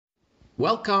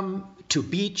Welcome to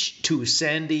Beach Too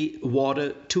Sandy, Water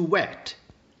Too Wet,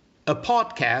 a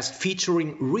podcast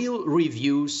featuring real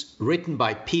reviews written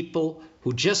by people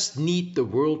who just need the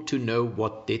world to know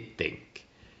what they think.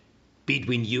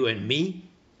 Between you and me,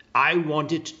 I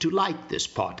wanted to like this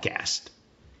podcast,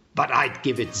 but I'd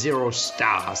give it 0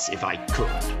 stars if I could.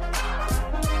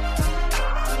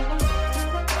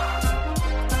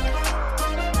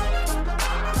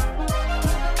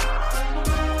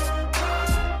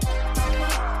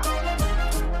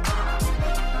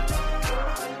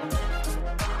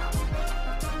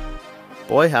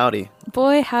 Boy, howdy.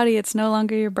 Boy, howdy, it's no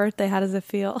longer your birthday. How does it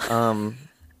feel?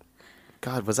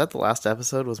 God, was that the last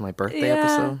episode? Was my birthday Yeah,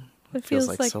 episode? it Feels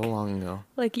feels like so long ago.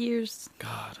 Like years.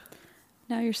 God.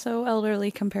 Now you're so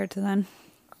elderly compared to then.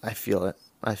 I feel it.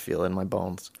 I feel it in my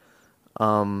bones.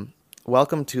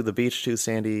 Welcome to the Beach Too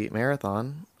Sandy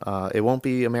Marathon. It won't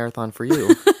be a marathon for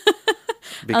you.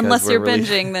 Unless you're really...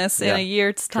 binging this in a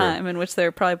year's time, in which there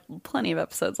are probably plenty of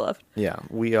episodes left. Yeah,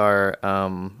 we are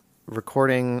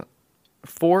recording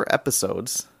 4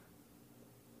 episodes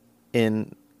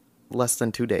in less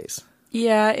than 2 days.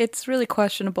 Yeah, it's really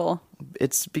questionable.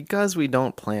 It's because we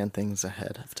don't plan things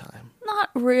ahead of time. Not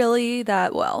really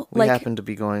that well. We happen to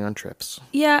be going on trips.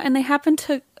 Yeah, and they happen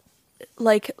to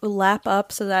lap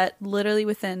up so that literally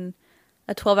within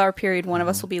a 12-hour period, one of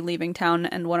us will be leaving town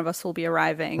and one of us will be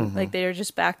arriving. Like they're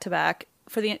just back to back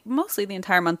for mostly the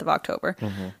entire month of October.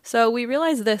 So we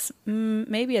realized this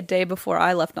maybe a day before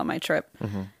I left on my trip.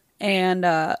 And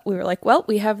we were like, well,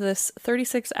 we have this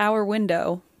 36-hour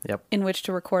window in which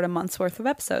to record a month's worth of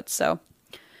episodes. So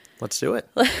let's do it.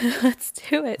 let's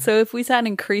do it. So if we sound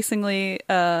increasingly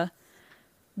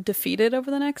defeated over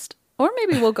the next, or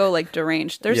maybe we'll go like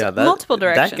deranged. There's multiple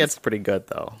directions. That gets pretty good,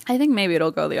 though. I think maybe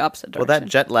it'll go the opposite direction. Well, that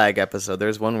jet lag episode,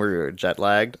 there's one where we were jet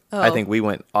lagged. I think we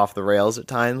went off the rails at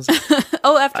times.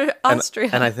 After Austria.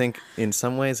 And I think in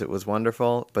some ways it was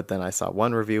wonderful, but then I saw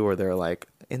one review where they're like,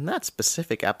 in that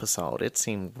specific episode, it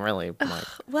seemed really like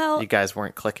you guys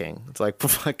weren't clicking. It's like,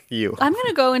 fuck you. I'm going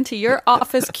to go into your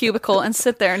office cubicle and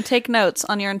sit there and take notes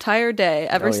on your entire day,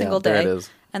 every single day. There it is.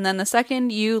 And then the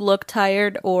second you look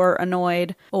tired or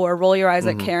annoyed or roll your eyes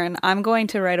at Karen, I'm going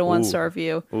to write a 1-star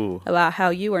review about how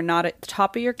you are not at the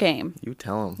top of your game. You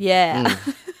tell them. Yeah.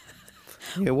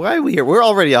 Yeah, why are we here? We're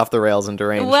already off the rails and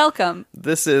deranged. Welcome.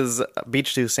 This is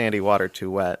Beach Too Sandy, Water Too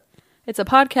Wet. It's a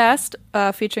podcast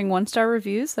featuring 1-star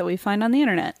reviews that we find on the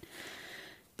internet.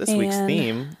 This week's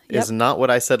theme is not what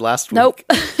I said last week. Nope.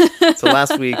 So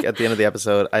last week at the end of the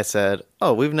episode, I said,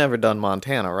 oh, we've never done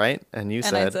Montana, right? And you I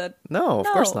said, said, no, of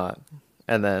course not.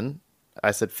 And then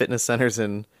I said fitness centers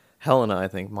in Helena, I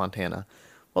think, Montana.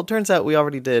 Well, it turns out we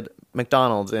already did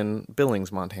McDonald's in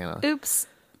Billings, Montana. Oops.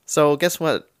 So guess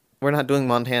what? We're not doing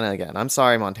Montana again. I'm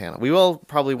sorry, Montana. We will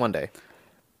probably one day.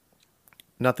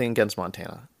 Nothing against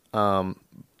Montana.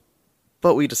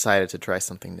 But we decided to try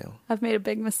something new. I've made a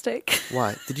big mistake.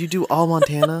 What? Did you do all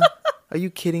Montana? Are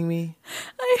you kidding me?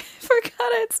 I forgot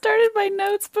I had started my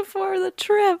notes before the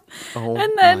trip. Oh,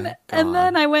 and my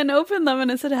then I went and opened them and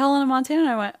it said Helena, Montana. And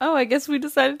I went, oh, I guess we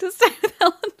decided to stay with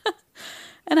Helena.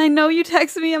 And I know you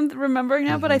texted me, I'm remembering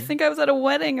now, but I think I was at a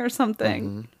wedding or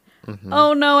something.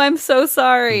 Oh no, I'm so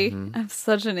sorry. I'm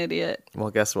such an idiot. Well,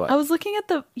 guess what? I was looking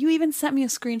at you even sent me a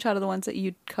screenshot of the ones that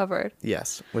you covered.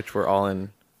 Yes, which were all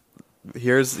in.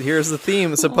 Here's the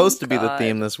theme. Supposed to be the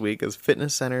theme this week is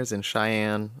fitness centers in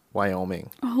Cheyenne, Wyoming.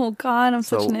 Oh God, I'm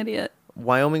such an idiot.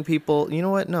 Wyoming people, you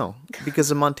know what? No, because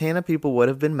the Montana people would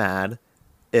have been mad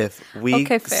if we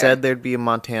said there'd be a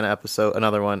Montana episode,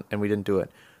 another one, and we didn't do it.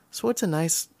 So it's a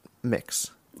nice mix.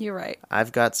 You're right.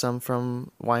 I've got some from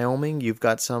Wyoming. You've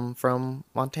got some from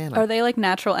Montana. Are they like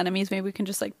natural enemies? Maybe we can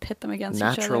just like pit them against each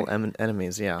other. Natural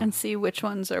enemies, yeah. And see which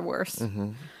ones are worse.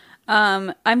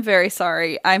 I'm very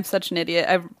sorry. I'm such an idiot.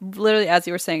 I literally, as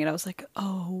you were saying it, I was like,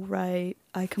 oh, right.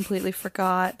 I completely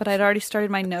forgot. But I'd already started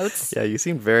my notes. Yeah, you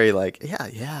seemed very like,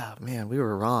 yeah, man, we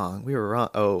were wrong.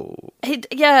 Oh.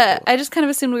 I just kind of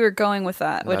assumed we were going with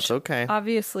that. Which that's okay.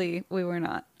 Obviously, we were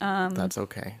not. That's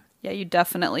okay. Yeah, you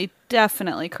definitely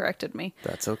corrected me.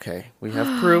 That's okay. We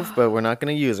have proof, but we're not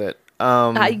going to use it.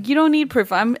 You don't need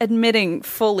proof. I'm admitting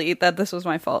fully that this was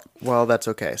my fault. Well, that's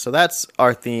okay. So that's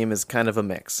our theme is kind of a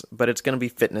mix, but it's going to be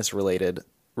fitness related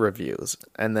reviews.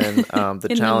 And then the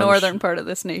in challenge the northern part of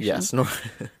this nation. Yes,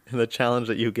 the challenge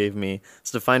that you gave me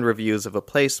is to find reviews of a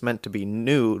place meant to be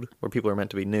nude, where people are meant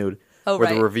to be nude,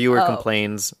 where the reviewer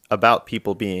complains about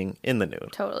people being in the nude.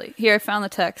 Totally. Here, I found the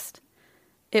text.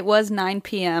 It was 9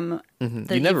 p.m.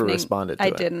 You never responded to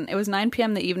it. I didn't. It was 9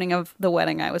 p.m. the evening of the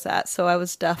wedding I was at, so I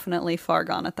was definitely far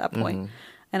gone at that point.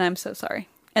 And I'm so sorry.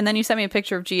 And then you sent me a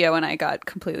picture of Geo, and I got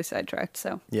completely sidetracked.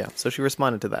 So Yeah, so she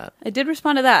responded to that. I did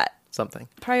respond to that. Something.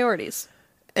 Priorities.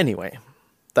 Anyway,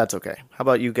 that's okay. How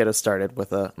about you get us started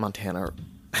with a Montana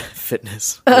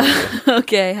fitness?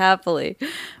 Okay, happily.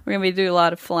 We're going to be doing a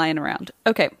lot of flying around.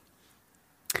 Okay.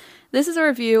 This is a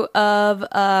review of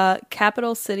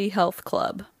Capital City Health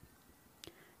Club.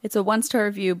 It's a 1-star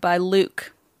review by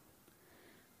Luke.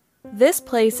 This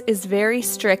place is very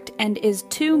strict and is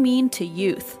too mean to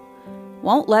youth.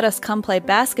 Won't let us come play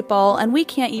basketball, and we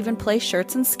can't even play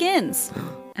shirts and skins.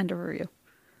 End of review.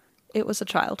 It was a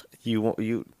child.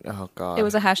 Oh God. It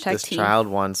was a hashtag This teen. child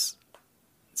wants,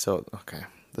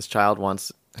 this child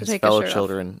wants his take a fellow shirt off.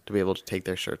 children to be able to take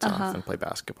their shirts off and play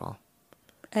basketball.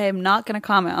 I am not going to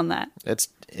comment on that.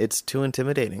 It's too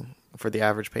intimidating for the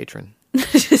average patron.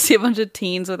 To see a bunch of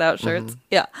teens without shirts.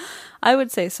 Yeah, I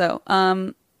would say so.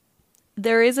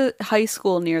 There is a high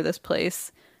school near this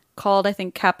place called, I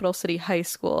think, Capital City High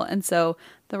School. And so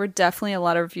there were definitely a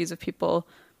lot of reviews of people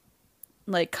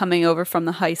like coming over from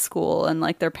the high school and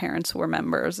like their parents were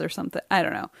members or something. I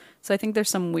don't know. So I think there's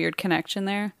some weird connection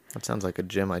there. That sounds like a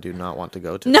gym I do not want to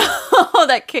go to. No,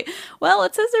 well,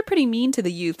 it says they're pretty mean to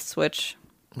the youths, which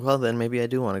Well, then maybe I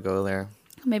do want to go there.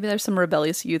 maybe there's some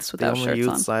rebellious youths The without only shirts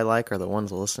youths on. I like are the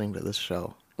ones listening to this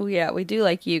show. Oh, yeah, we do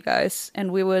like you guys,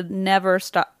 and we would never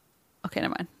stop. Okay,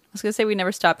 never mind. I was gonna say we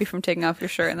never stop you from taking off your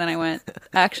shirt, and then I went,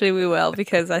 actually, we will,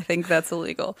 because I think that's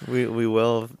illegal. We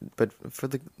will, but for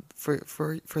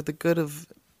the good of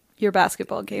Your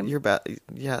basketball game. your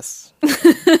yes.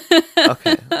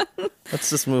 Okay, let's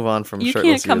just move on from You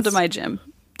shirtless can't come to youths. my gym,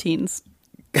 teens.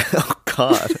 Oh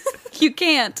God. You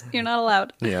can't. You're not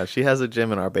allowed. Yeah, she has a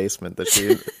gym in our basement that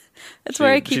she That's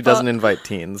where I keep. she doesn't invite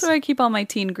teens. That's where I keep all my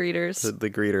teen greeters. The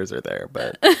greeters are there,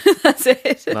 but That's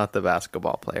it. not the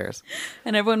basketball players.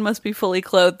 And everyone must be fully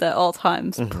clothed at all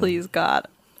times. Mm-hmm. Please, God.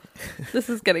 This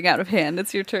is getting out of hand.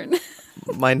 It's your turn.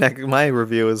 My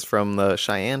review is from the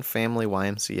Cheyenne Family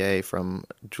YMCA from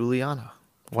Juliana.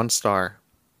 1 star.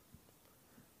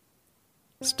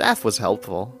 Staff was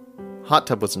helpful. Hot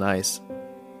tub was nice.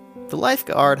 The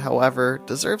lifeguard, however,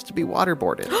 deserves to be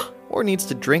waterboarded or needs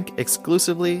to drink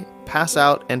exclusively, pass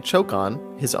out, and choke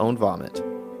on his own vomit.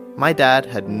 My dad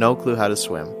had no clue how to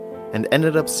swim and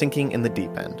ended up sinking in the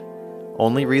deep end.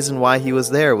 Only reason why he was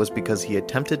there was because he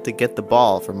attempted to get the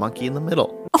ball for Monkey in the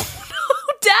Middle.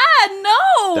 Dad,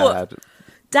 no!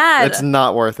 Dad. It's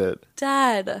not worth it.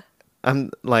 Dad.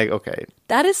 I'm like, okay.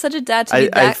 That is such a dad to be I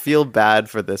back. feel bad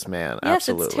for this man. Yes, it's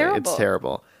Absolutely. terrible. It's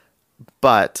terrible.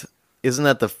 But isn't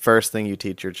that the first thing you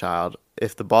teach your child?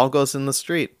 If the ball goes in the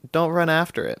street, don't run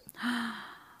after it.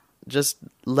 Just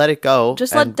let it go.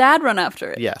 Just let dad run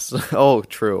after it. Yes. Oh,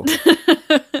 true.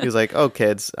 He was like, oh,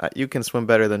 kids, you can swim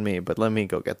better than me, but let me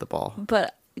go get the ball.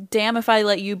 But damn if I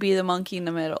let you be the monkey in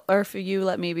the middle. Or if you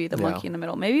let me be the monkey in the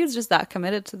middle. Maybe he's just that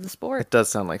committed to the sport. It does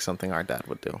sound like something our dad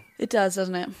would do. It does,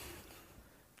 doesn't it?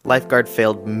 Lifeguard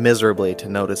failed miserably to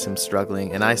notice him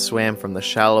struggling, and I swam from the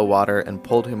shallow water and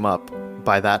pulled him up.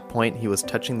 By that point, he was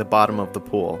touching the bottom of the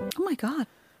pool. Oh my God.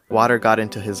 Water got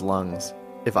into his lungs.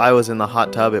 If I was in the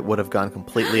hot tub, it would have gone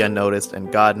completely unnoticed,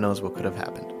 and God knows what could have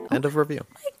happened. End of review.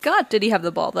 My God, did he have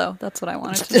the ball though? That's what I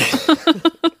wanted to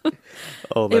know.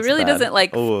 Oh, It that's really bad.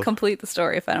 doesn't Oh, complete the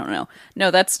story if I don't know.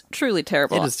 No, that's truly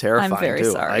terrible. it is terrifying I'm very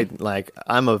too. sorry.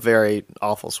 I'm a very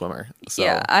awful swimmer. So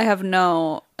Yeah, I have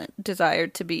no desire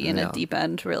to be in No. a deep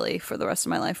end really for the rest of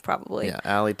my life probably. yeah,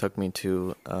 Allie took me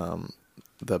to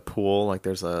the pool. Like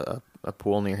there's a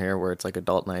pool near here where it's like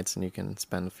adult nights and you can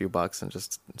spend a few bucks and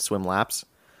just swim laps.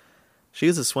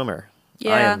 She's a swimmer. I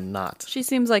Yeah. am not. She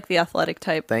seems like the athletic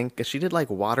type. She did like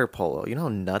water polo. You know how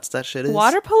nuts that shit is?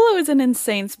 Water polo is an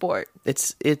insane sport.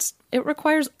 It's It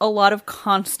requires a lot of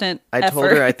constant I effort.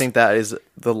 told her I think that is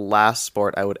the last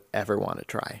sport I would ever want to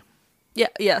try. Yeah,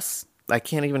 yes. I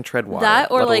can't even tread water. That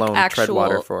or, let like, alone tread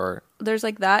water actual- for. There's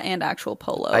like that and actual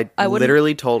polo. I wouldn't-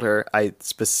 literally told her. I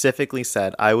specifically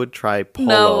said I would try polo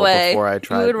No way. before I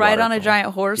tried. You would ride water on a polo.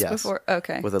 giant horse Yes, before.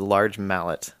 Okay. with a large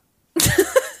mallet.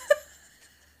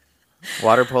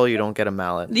 Water polo, you don't get a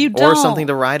mallet. You Or don't. something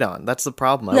to ride on. That's the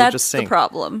problem. I would That's just the sink.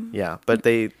 problem. Yeah, but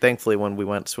they thankfully when we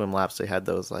went swim laps, they had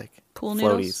those like Pool floaties.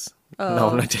 noodles?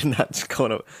 No, I did not go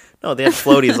to. No, they had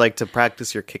floaties like to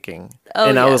practice your kicking. Oh,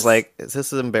 and I was yes. like, "Is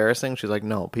this embarrassing?" She's like,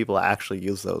 "No, people actually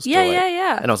use those." Yeah, to, like-" yeah,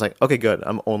 yeah. And I was like, "Okay, good.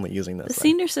 I'm only using this." The then."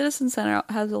 Senior Citizen Center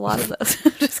has a lot of those.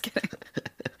 I'm just kidding.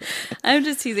 I'm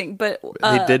just teasing, but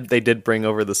They did bring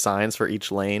over the signs for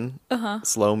each lane.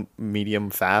 Slow, medium,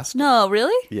 fast. no,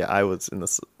 really? Yeah, I was in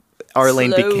this. our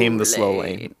lane became the slow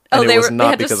lane. Oh, And they it was they not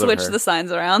had to because of switch her. the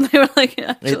signs around. They were like,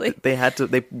 actually, They had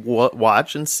to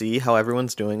watch and see how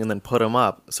everyone's doing and then put them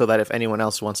up so that if anyone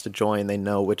else wants to join, they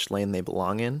know which lane they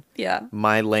belong in. yeah.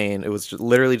 My lane, it was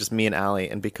literally just me and Allie,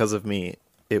 and because of me,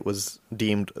 it was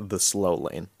deemed the slow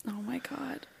lane. Oh my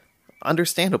god.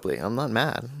 Understandably, I'm not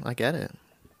mad. I get it.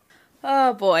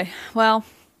 Oh boy. Well,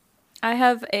 I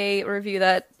have a review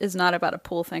that is not about a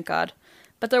pool, thank God.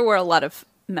 But there were a lot of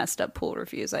messed up pool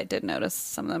reviews. I did notice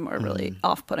some of them were really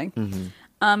off-putting.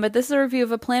 But this is a review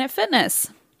of a Planet Fitness.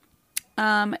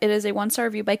 It is a 1-star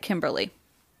review by Kimberly.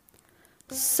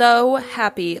 So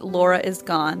happy Laura is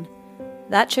gone.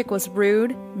 That chick was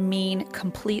rude, mean,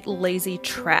 complete lazy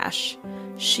trash.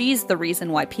 She's the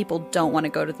reason why people don't want to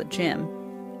go to the gym.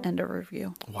 End of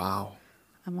review. Wow.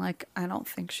 I'm like, I don't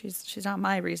think she's not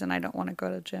my reason I don't want to go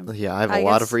to the gym. Yeah, I have a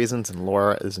lot guess of reasons, and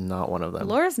Laura is not one of them.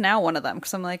 Laura's now one of them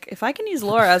because I'm like, if I can use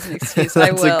Laura as an excuse,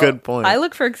 I will. That's a good point. I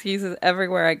look for excuses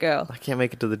everywhere I go. I can't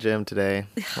make it to the gym today.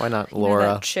 Why not You know Laura?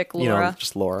 that chick Laura?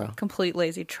 just Laura. Complete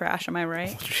lazy trash, am I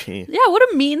right? Gee, Yeah, what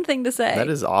a mean thing to say. that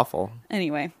is awful.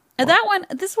 Anyway, that one,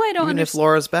 this is why I don't Even if understand.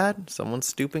 Laura's bad, someone's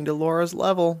stooping to Laura's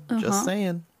level. Uh-huh. Just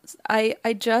saying. I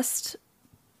just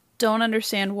don't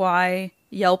understand why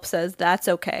Yelp says that's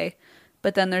okay.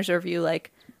 But then there's a review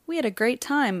like, we had a great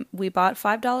time. We bought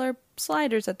 $5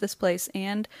 sliders at this place,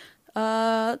 and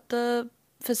the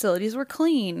facilities were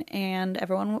clean, and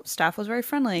staff was very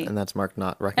friendly. And that's marked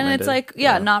not recommended. And it's like,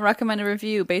 not recommended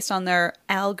review based on their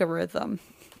algorithm.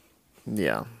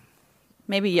 Yeah.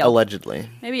 Maybe Yelp. Allegedly.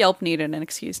 Maybe Yelp needed an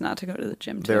excuse not to go to the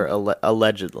gym too. They're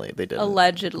allegedly. They didn't.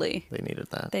 Allegedly. They needed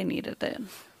that. They needed it.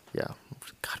 Yeah.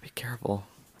 Gotta be careful.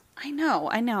 I know.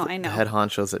 The head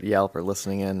honchos at Yelp are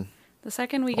listening in. The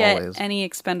second we get Always. any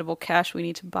expendable cash, we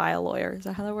need to buy a lawyer. Is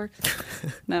that how that works?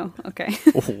 No? Okay.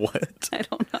 What? I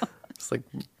don't know. It's like,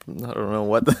 I don't know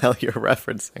what the hell you're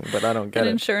referencing, but I don't get An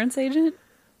it. insurance agent?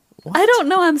 What? I don't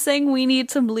know. I'm saying we need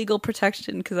some legal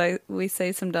protection because we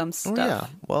say some dumb Oh, stuff. yeah.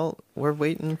 Well, we're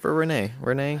waiting for Renee.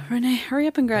 Renee, Renee, hurry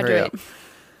up and hurry graduate. up.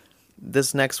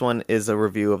 This next one is a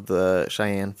review of the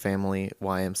Cheyenne Family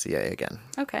YMCA again.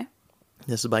 Okay.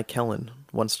 This is by Kellen,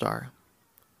 1 star.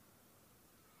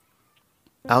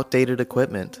 Outdated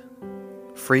equipment.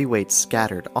 Free weights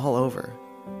scattered all over.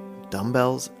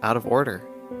 Dumbbells out of order.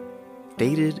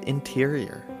 Dated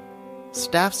interior.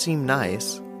 Staff seem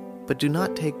nice, but do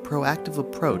not take proactive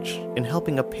approach in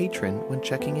helping a patron when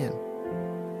checking in.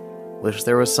 Wish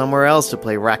there was somewhere else to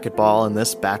play racquetball in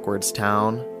this backwards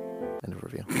town. End of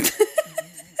review.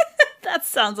 That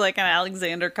sounds like an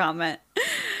Alexander comment.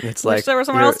 It's Wish like there was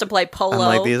somewhere you're- else to play polo. I'm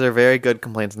like, these are very good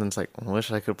complaints, and then it's like, I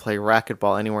wish I could play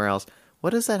racquetball anywhere else.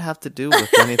 What does that have to do with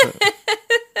anything?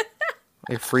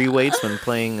 Like free weights when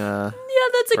playing yeah,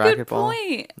 that's a good racquetball?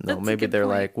 point. No, That's a maybe good they're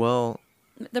point. like, well,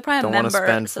 They're probably a don't wanna member,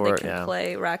 spend so for they it, can yeah.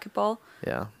 play racquetball.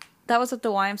 yeah, That was at the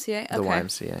YMCA? the Okay.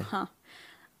 YMCA.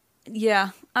 Yeah,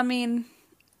 I mean,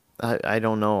 I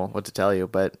don't know what to tell you,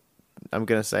 but I'm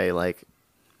going to say, like,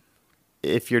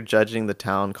 if you're judging the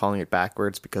town calling it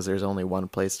backwards because there's only one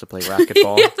place to play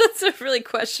racquetball, yeah, that's a really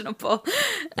questionable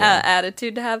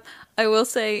attitude to have. I will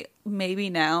say, maybe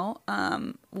now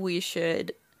we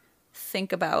should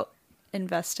think about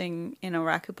investing in a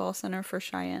racquetball center for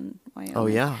Cheyenne, Wyoming. Oh,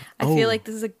 yeah. I Oh. feel like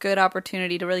this is a good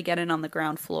opportunity to really get in on the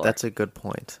ground floor. that's a good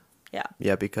point. yeah.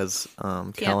 Yeah, because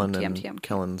Kellen and TM.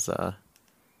 Kellen's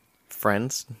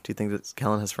friends, do you think that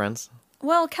Kellen has friends?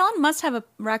 Well, Kellen must have a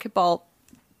racquetball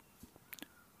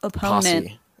opponent.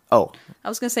 Posse. Oh, I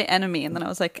was going to say enemy, and then I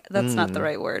was like, that's not the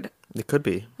right word. it could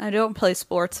be. I don't play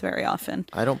sports very often.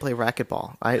 I don't play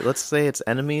racquetball. Let's say it's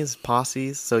enemies,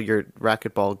 posses. So your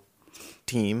racquetball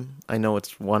team. I know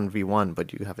it's 1v1,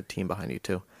 but you have a team behind you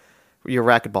too. Your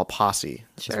racquetball posse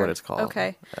is Sure. what it's called.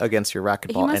 Okay. Against your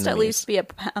racquetball He must enemies. at least be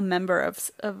a member of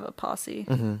a posse.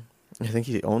 I think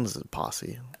he owns a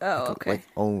posse. Oh, okay. Like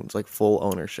owns like full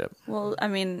ownership. Well, I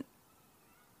mean,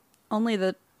 only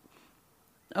the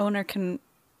owner can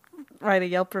write a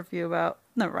Yelp review about.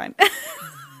 Never mind.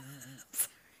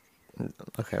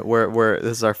 Okay, we're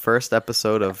this is our first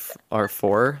episode of our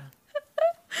 4.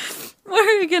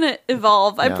 We're gonna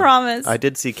evolve. I Yeah. promise. I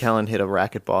did see Kellen hit a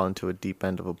racquetball into a deep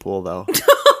end of a pool though.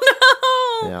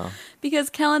 Oh, Yeah. because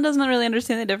Kellen doesn't really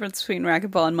understand the difference between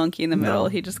racquetball and monkey in the middle. No.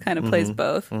 He just kind of plays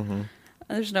both.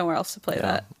 There's nowhere else to play Yeah.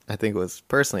 that. I think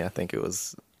it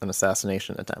was an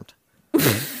assassination attempt.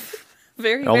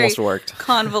 Very, It almost very worked.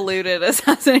 convoluted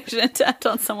assassination attempt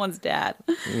on someone's dad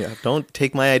Yeah, don't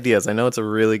take my ideas. I know it's a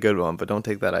really good one, but don't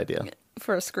take that idea.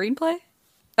 for a screenplay.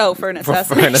 Oh, for an For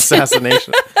assassination. an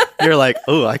assassination. You're like,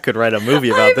 oh, I could write a movie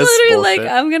about I'm this literally bullshit.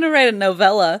 like, I'm gonna write a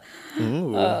novella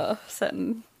Ooh. set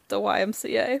in the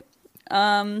YMCA.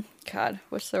 God,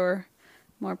 wish there were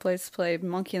more places to play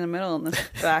Monkey in the Middle in this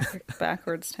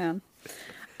backwards town.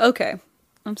 Okay,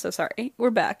 I'm so sorry. We're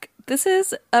back. This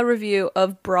is a review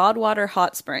of Broadwater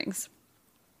Hot Springs.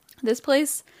 This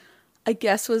place, I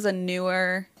guess, was a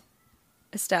newer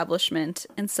establishment,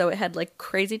 and so it had like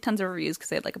crazy tons of reviews because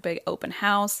they had like a big open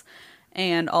house,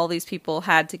 and all these people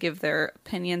had to give their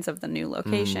opinions of the new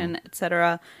location,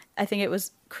 etc. I think it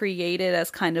was created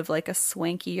as kind of like a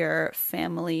swankier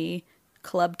family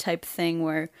club type thing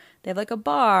where they have like a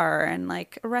bar and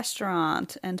like a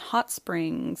restaurant and hot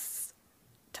springs,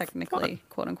 technically,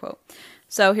 quote unquote.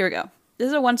 So here we go. This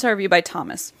is a 1-star review by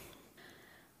Thomas.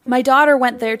 My daughter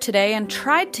went there today and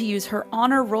tried to use her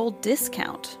honor roll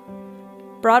discount.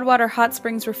 Broadwater Hot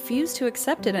Springs refused to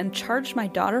accept it and charged my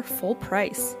daughter full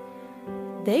price.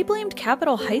 They blamed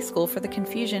Capitol High School for the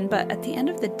confusion, but at the end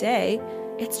of the day,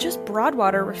 it's just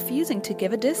Broadwater refusing to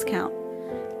give a discount.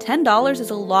 $10 is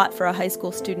a lot for a high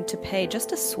school student to pay just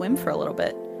to swim for a little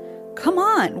bit. Come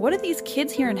on, what do these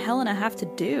kids here in Helena have to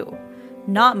do?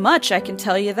 Not much, I can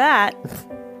tell you that.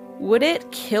 Would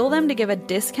it kill them to give a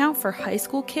discount for high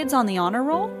school kids on the honor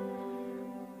roll?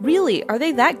 Really, are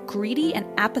they that greedy and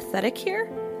apathetic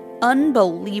here?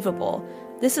 Unbelievable.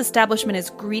 This establishment is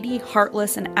greedy,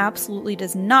 heartless, and absolutely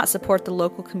does not support the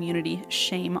local community.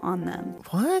 Shame on them.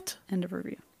 What? End of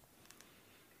review.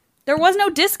 There was no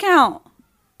discount.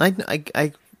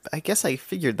 I guess I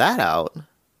figured that out.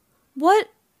 What?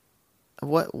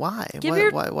 What? Why? Give why,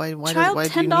 your why, why, why, child why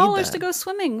do you need $10 that? to go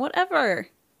swimming. Whatever.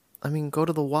 I mean, go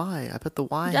to the Y. I bet the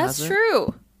Y That's has it.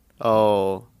 true.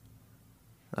 Oh.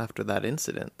 After that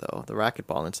incident, though. The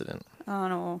racquetball incident. Oh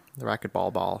no. The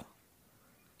racquetball ball.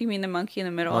 You mean the monkey in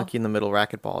the middle? Monkey in the middle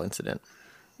racquetball incident.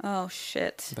 Oh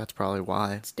shit. That's probably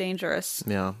why. It's dangerous.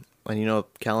 Yeah. And you know,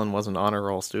 Kellen was an honor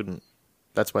roll student.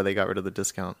 That's why they got rid of the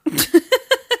discount.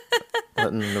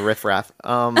 Letting the riffraff.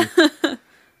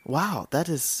 Wow, that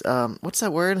is, what's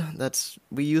that word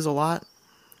we use a lot?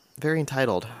 Very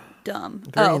entitled. Dumb.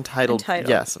 Very entitled.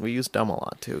 Yes, we use dumb a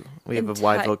lot too. We have a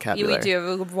wide vocabulary. We do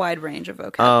have a wide range of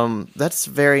vocabulary. That's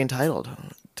very entitled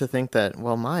to think that,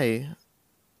 well,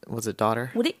 was it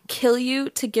daughter? Would it kill you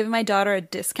to give my daughter a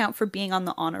discount for being on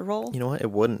the honor roll? You know what? It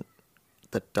wouldn't.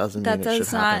 That doesn't That mean it should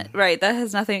does not, happen. right, that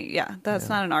has nothing, that's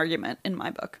not an argument in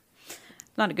my book.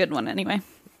 Not a good one anyway.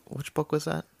 Which book was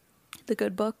that? The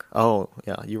Good Book. Oh,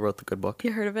 yeah, you wrote The Good Book.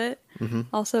 You heard of it? Mm-hmm.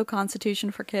 Also,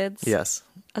 Constitution for Kids. Yes.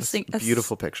 A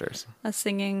Beautiful pictures. A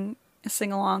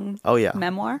sing-along Oh, yeah.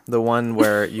 memoir. The one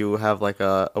where you have like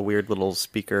a weird little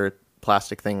speaker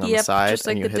plastic thing on the side, just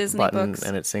like and you the hit Disney the button books.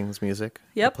 and it sings music.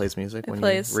 Yep. It plays music It when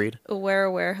plays you read.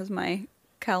 Where has my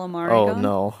calamari Oh, gone?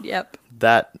 no. Yep.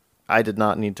 That, I did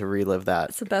not need to relive that.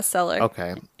 It's a bestseller.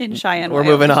 Okay. In Cheyenne, We're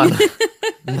Wyoming. moving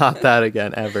on. Not that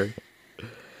again, ever.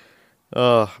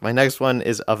 Oh, my next one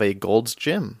is Of a Gold's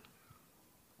Gym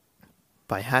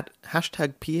by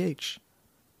hashtag PH.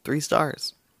 3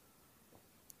 stars.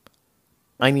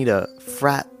 I need a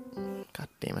frat. God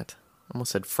damn it. I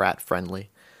almost said frat friendly.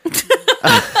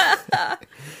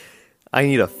 I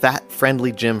need a fat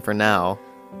friendly gym for now.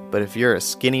 But if you're a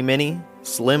skinny Minnie,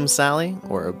 Slim Sally,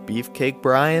 or a Beefcake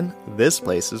Brian, this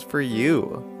place is for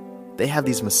you. They have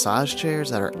these massage chairs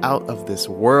that are out of this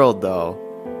world, though.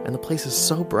 And the place is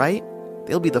so bright,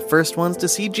 they'll be the first ones to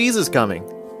see Jesus coming.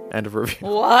 End of review.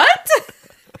 What?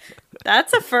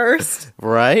 That's a first.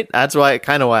 Right? That's why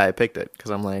I picked it. Because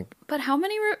I'm like, But how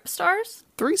many stars?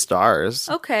 3 stars.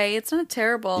 Okay, it's not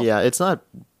terrible. Yeah, it's not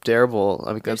terrible.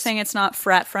 I mean, You're that's, saying it's not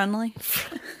frat friendly?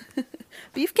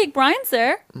 Beefcake Brian's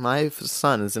there. my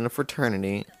son is in a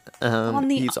fraternity. On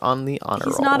the- He's on the honor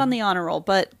roll. He's not on the honor roll,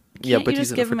 but Yeah, can't but you he's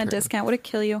just in a give him a fraternity. discount? Would it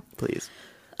kill you? Please.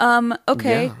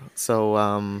 Okay. Yeah.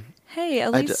 So, Hey,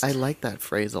 at least I like that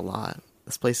phrase a lot.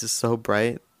 This place is so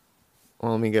bright.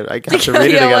 Well, let me get. I have to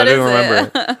read it Yeah, again. I what don't is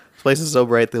remember. it? This place is so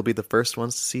bright. They'll be the first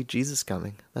ones to see Jesus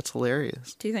coming. That's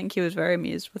hilarious. Do you think he was very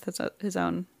amused with his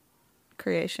own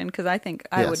creation? Because I think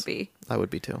I would Yes, be. I would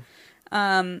be too.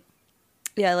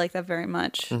 Yeah, I like that very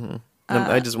much. Mm-hmm.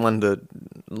 I just wanted to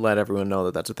let everyone know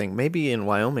that that's a thing. Maybe in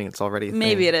Wyoming it's already a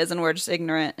Maybe thing. it is, and we're just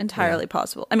ignorant. Entirely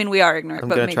possible. I mean, we are ignorant. I'm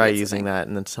but gonna maybe try it's a using thing. that,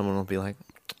 and then someone will be like,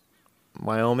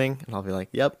 "Wyoming," and I'll be like,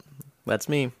 "Yep, that's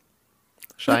me,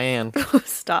 Cheyenne."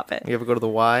 Stop it. You ever go to the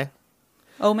Y?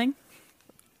 Oming.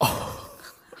 Oh.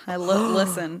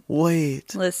 Listen.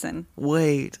 Wait.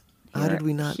 How did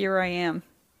we not? Here I am.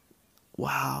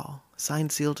 Wow.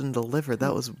 Signed, sealed, and delivered.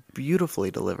 That was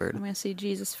beautifully delivered. I'm going to see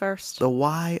Jesus first. The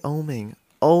Wyoming.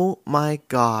 Oh my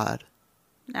God.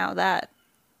 Now that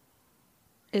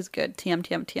is good.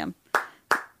 TM.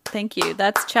 Thank you.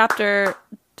 That's chapter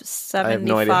 75. I have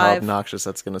no idea how obnoxious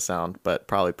that's going to sound, but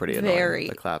probably pretty annoying. Very.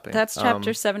 The clapping. That's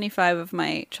chapter 75 of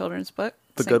my children's book.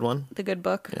 The good one? The good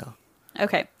book. Yeah.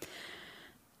 Okay.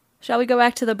 Shall we go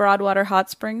back to the Broadwater Hot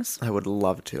Springs? I would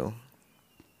love to.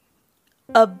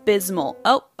 Abysmal.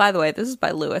 Oh, by the way, this is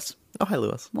by Lewis. Oh, hi,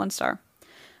 Lewis. 1 star.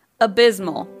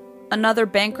 Abysmal. Another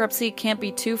bankruptcy can't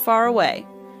be too far away.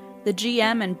 The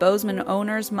GM and Bozeman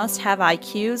owners must have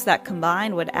IQs that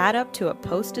combined would add up to a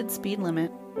posted speed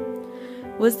limit.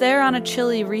 Was there on a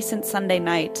chilly recent Sunday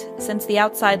night. Since the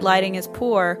outside lighting is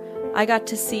poor, I got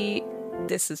to see...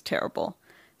 This is terrible.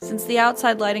 Since the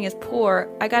outside lighting is poor,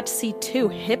 I got to see 2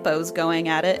 hippos going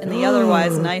at it in the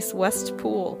otherwise nice West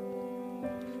Pool.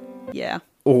 Yeah.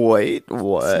 Wait,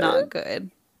 what? It's not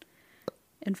good.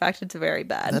 In fact, it's very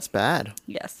bad. That's bad.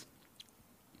 Yes.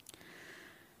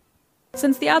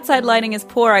 Since the outside lighting is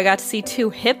poor, I got to see 2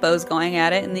 hippos going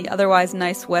at it in the otherwise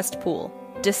nice West Pool.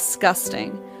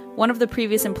 Disgusting. One of the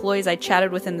previous employees I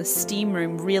chatted with in the steam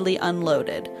room really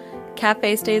unloaded.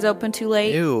 Cafe stays open too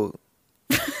late. Ew.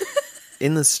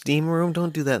 In the steam room?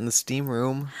 Don't do that in the steam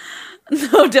room.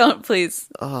 No, don't, please.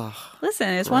 Ugh. Listen,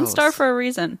 it's gross. 1 star for a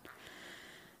reason.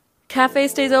 Cafe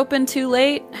stays open too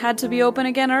late. Had to be open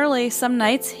again early. Some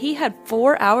nights, he had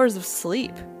 4 hours of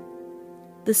sleep.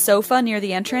 The sofa near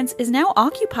the entrance is now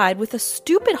occupied with a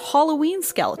stupid Halloween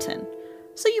skeleton.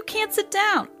 So you can't sit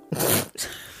down.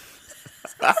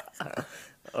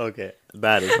 Okay,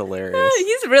 that is hilarious.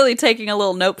 He's really taking a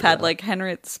little notepad like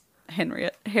Harriet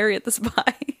the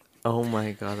Spy. Oh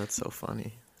my god, that's so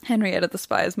funny. Henrietta the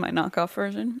Spy is my knockoff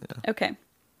version. Yeah. Okay.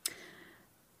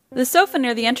 The sofa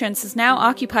near the entrance is now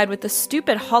occupied with the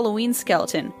stupid Halloween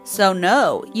skeleton. So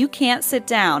no, you can't sit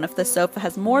down if the sofa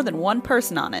has more than 1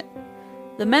 person on it.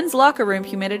 The men's locker room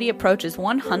humidity approaches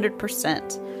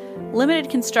 100%. Limited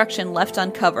construction left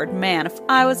uncovered. Man, if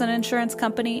I was an insurance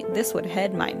company, this would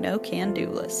head my no-can-do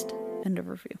list. End of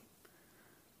review.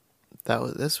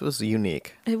 This was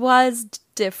unique. It was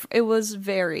It was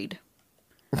varied.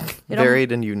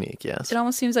 Varied and unique, yes. It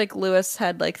almost seems like Lewis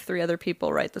had like 3 other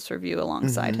people write this review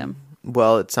alongside him.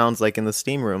 Well, it sounds like in the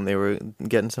steam room they were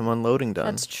getting some unloading done.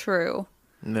 That's true.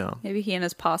 No. Maybe he and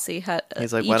his posse had.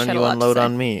 He's like, why don't you unload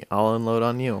on me? I'll unload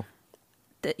on you.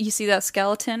 You see that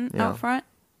skeleton out front?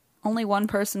 Only 1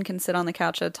 person can sit on the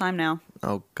couch at a time now.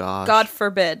 Oh, gosh. God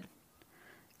forbid.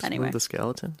 Just anyway. move the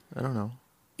skeleton? I don't know.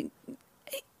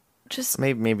 Just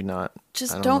maybe not.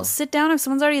 Just don't sit down if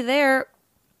someone's already there.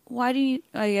 Why do you...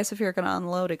 I guess if you're going to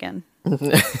unload again, you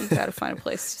got to find a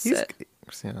place to sit.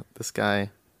 Yeah, this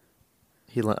guy,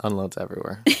 he unloads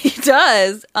everywhere. He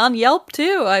does. On Yelp,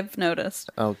 too, I've noticed.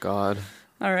 Oh, God.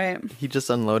 All right. He just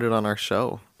unloaded on our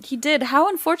show. He did. How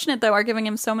unfortunate, though, are giving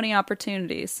him so many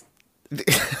opportunities.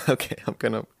 Okay, I'm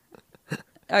going to...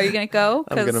 Are you going to go?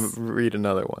 I'm going to read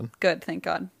another one. Good, thank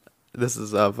God. This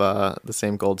is of The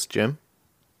Same Gold's Gym.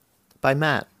 By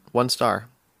Matt. 1 star.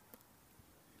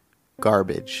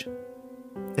 Garbage.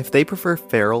 If they prefer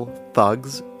feral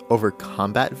thugs over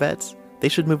combat vets, they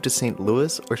should move to St.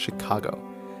 Louis or Chicago.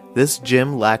 This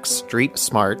gym lacks street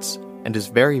smarts and is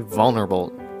very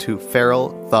vulnerable to feral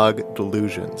thug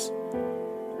delusions.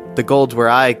 The Golds where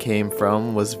I came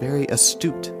from was very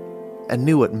astute and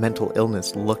knew what mental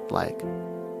illness looked like.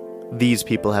 These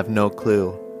people have no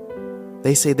clue.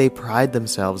 They say they pride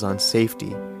themselves on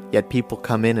safety, yet people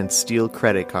come in and steal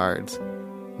credit cards.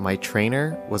 My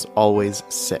trainer was always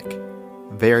sick.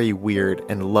 Very weird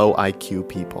and low IQ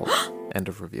people. End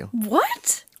of review.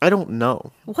 What? I don't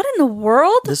know. What in the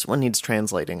world? This one needs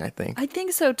translating, I think. I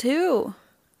think so too.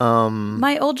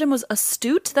 My old gym was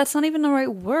astute? That's not even the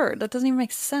right word. That doesn't even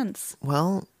make sense.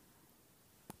 Well,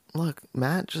 look,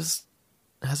 Matt just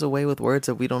has a way with words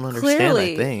that we don't understand,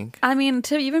 Clearly. I think. I mean,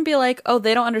 to even be like, oh,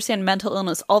 they don't understand mental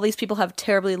illness. All these people have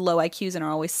terribly low IQs and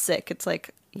are always sick. It's like,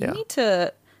 you need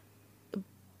to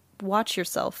watch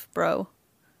yourself, bro.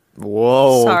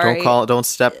 Whoa! Sorry. Don't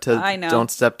step to. I know. Don't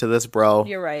step to this, bro.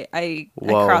 You're right. I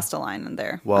Whoa. crossed a line in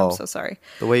there. Whoa. I'm so sorry.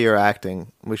 The way you're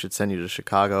acting, we should send you to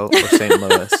Chicago or St.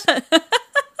 Louis. I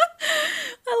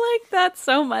like that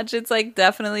so much. It's like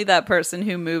definitely that person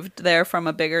who moved there from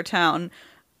a bigger town.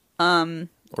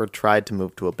 Or tried to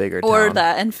move to a bigger town. Or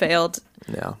that and failed.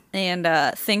 Yeah. And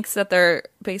thinks that they're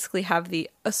basically have the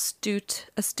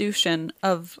astution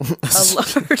of a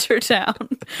larger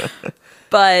town.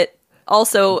 But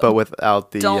also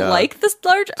without the don't like this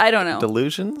large. I don't know.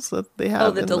 delusions that they have.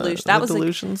 Oh, the delusion. That was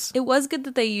delusions. It was good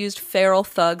that they used feral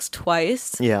thugs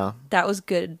twice. Yeah. That was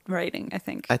good writing, I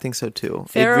think. I think so too.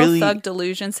 Feral Thug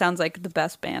Delusion sounds like the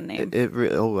best band name.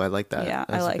 I like that. Yeah,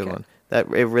 That's I like a good it. one. That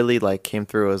it really like came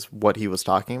through as what he was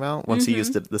talking about. Once he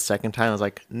used it the second time, I was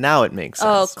like, now it makes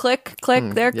Oh, sense. click,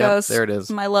 click. There it yep, goes. there it is.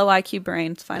 My low IQ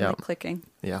brain's finally Yep. clicking.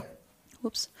 Yeah.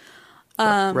 Whoops.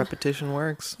 Repetition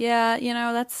works. Yeah,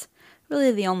 that's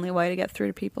really the only way to get through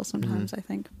to people sometimes, I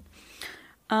think.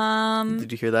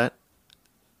 Did you hear that?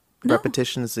 No.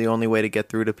 Repetition is the only way to get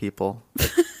through to people.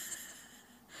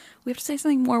 We have to say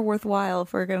something more worthwhile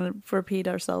if we're going to repeat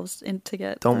ourselves to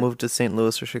get... Don't move to St.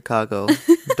 Louis or Chicago.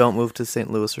 Don't move to St.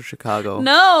 Louis or Chicago.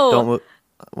 No! Don't move.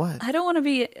 What? I don't want to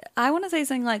be... I want to say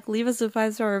something like, leave us a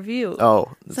 5-star review. Oh,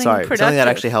 Something sorry. Something that productive.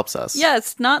 actually helps us. Yeah,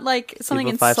 it's not like something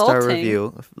Leave a insulting. 5-star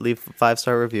review. Leave a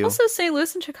 5-star review. Also, St.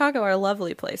 Louis and Chicago are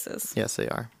lovely places. Yes, they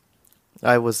are.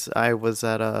 I was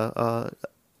at a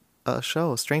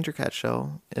show, a Stranger Cat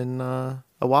show, in a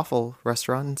waffle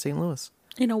restaurant in St. Louis.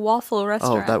 In a waffle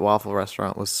restaurant. Oh, that waffle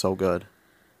restaurant was so good.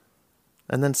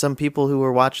 And then some people who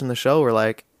were watching the show were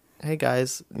like, "Hey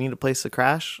guys, need a place to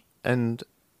crash?" And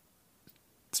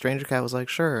Stranger Cat was like,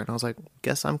 "Sure." And I was like,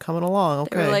 "Guess I'm coming along."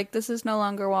 Okay. They were like, this is no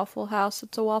longer Waffle House,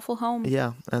 it's a Waffle Home.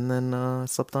 Yeah, and then I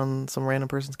slept on some random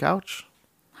person's couch.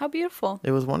 How beautiful.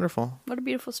 It was wonderful. What a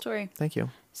beautiful story. Thank you.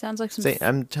 Sounds like some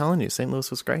I'm telling you, St.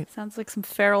 Louis was great. sounds like some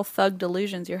feral thug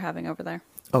delusions you're having over there.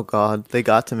 Oh God, they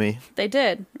got to me. They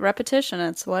did. Repetition,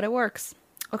 it's what it works.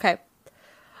 Okay.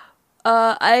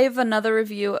 I have another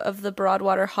review of the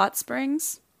Broadwater Hot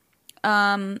Springs.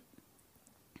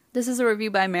 This is a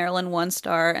review by Marilyn, 1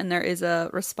 star, and there is a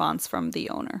response from the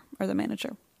owner or the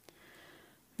manager.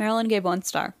 Marilyn gave 1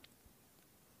 star.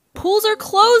 Pools are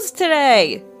closed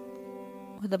today!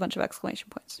 With a bunch of exclamation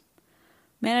points.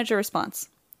 Manager response.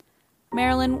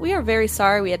 Marilyn, we are very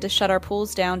sorry we had to shut our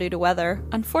pools down due to weather.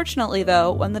 Unfortunately,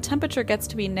 though, when the temperature gets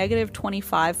to be negative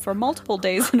 25 for multiple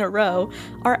days in a row,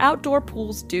 our outdoor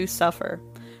pools do suffer.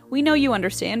 We know you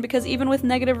understand because even with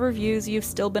negative reviews, you've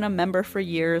still been a member for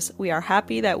years. We are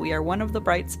happy that we are one of the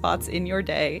bright spots in your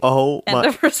day. Oh End my!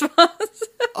 of response.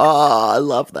 Oh, I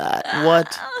love that.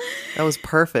 What? That was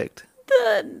perfect.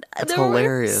 There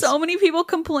hilarious. were so many people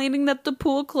complaining that the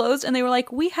pool closed, and they were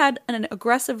like, we had an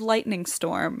aggressive lightning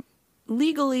storm.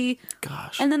 Legally.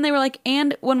 Gosh. And then they were like,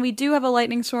 and when we do have a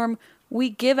lightning storm, we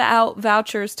give out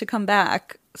vouchers to come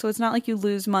back. So it's not like you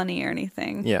lose money or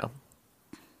anything. Yeah.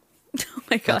 Oh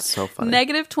my god. That's so funny.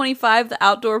 Negative 25, the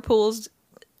outdoor pools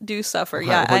do suffer. Wow,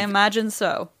 Yeah, I like- imagine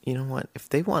so. You know what? If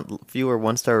they want fewer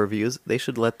 1-star reviews, they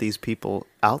should let these people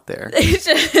out there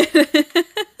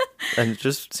and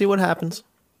just see what happens.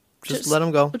 Just let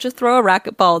them go. Just throw a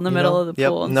racquetball in the You middle know? of the Yep.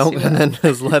 pool. And No, see what and then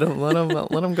just let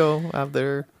them go.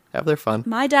 Have their fun.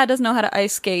 My dad doesn't know how to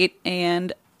ice skate,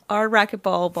 and our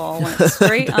racquetball ball went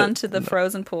straight onto the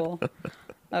frozen pool.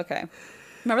 Okay.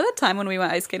 Remember that time when we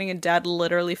went ice skating and Dad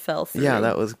literally fell through? Yeah,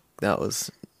 that was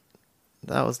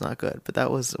not good.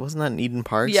 But wasn't that in Eden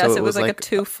Park? Yes, So it was like a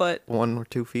 2-foot. 1 or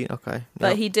 2 feet. Okay, But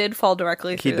Yep. he did fall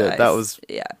directly through He the did. ice.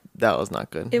 That was not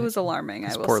good. It was alarming,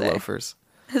 His I will poor say. loafers.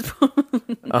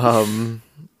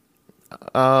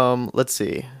 Let's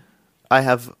see. I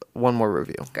have one more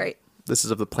review. Great. This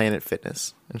is of the Planet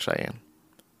Fitness in Cheyenne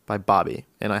by Bobby,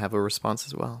 and I have a response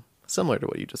as well, similar to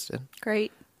what you just did.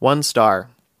 Great. 1 star.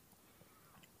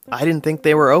 I didn't think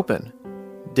they were open.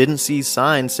 Didn't see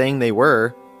signs saying they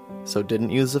were, so didn't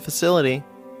use the facility.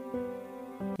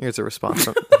 Here's a response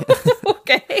from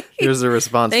Okay. Here's a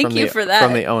response Thank from you the for that.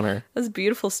 from the owner. That's a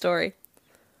beautiful story.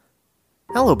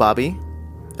 Hello, Bobby.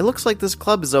 It looks like this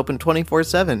club is open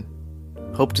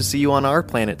 24/7. Hope to see you on our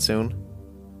planet soon.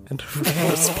 End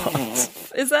of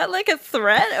response. Is that like a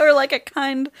threat or like a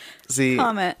kind See,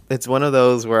 comment? it's one of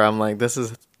those where I'm like, this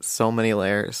is so many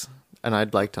layers, and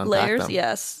I'd like to unpack Layers? them.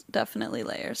 Yes, definitely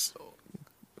layers.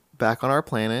 Back on our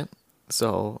planet,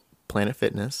 so Planet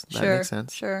Fitness, that Sure. makes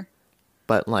sense. Sure.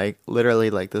 But like literally,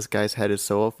 like this guy's head is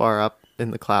so far up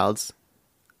in the clouds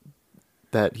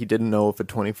that he didn't know if a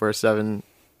 24/7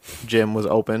 gym was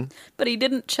open. But he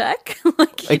didn't check?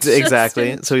 Like he just Exactly.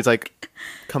 didn't- So he's like,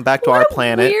 come back to What our a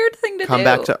planet. weird thing to come do.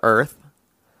 back to Earth.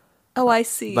 Oh, I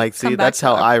see. Like, Come see, back that's to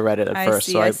how our- I read it at I first.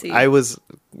 see, So I see. I was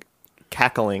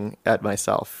cackling at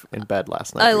myself in bed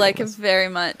last night. I reading like it this. very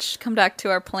much. Come back to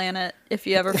our planet if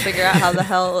you ever figure out how the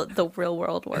hell the real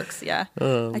world works. Yeah,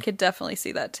 I could definitely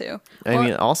see that too. I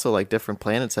mean, also like different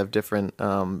planets have different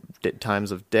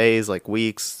times of days, like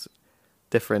weeks,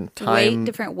 different time,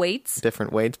 different weights.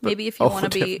 different weights. But, Maybe if you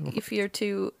want to be, different-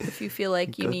 if you feel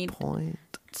like you Good need point.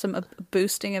 some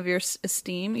boosting of your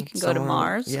esteem, you can go to Somewhere-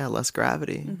 Mars. Mm-hmm. Yeah, less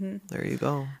gravity. There you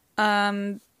go.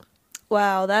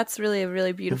 Wow, that's really a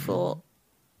really beautiful.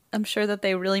 I'm sure that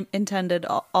they really intended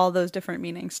all those different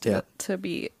meanings Yeah. to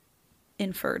be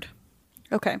inferred.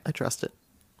 Okay. I trust it.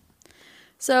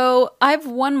 So I have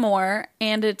one more,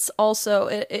 and it also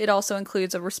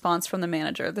includes a response from the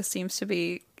manager. This seems to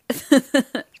be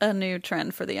a new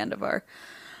trend for the end of our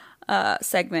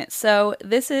segment. So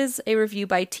this is a review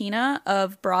by Tina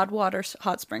of Broadwater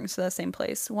Hot Springs, so the same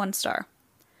place, 1 star.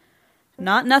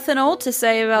 Not nothing old to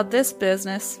say about this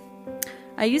business.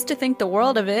 I used to think the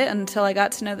world of it until I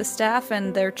got to know the staff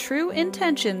and their true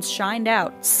intentions shined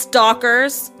out.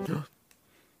 Stalkers!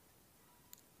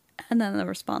 And then the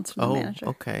response from the manager.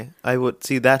 Okay. I would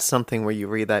see that's something where you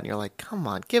read that and you're like, come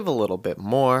on, give a little bit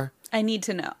more. I need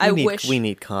to know. We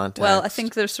need context. Well, I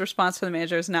think this response from the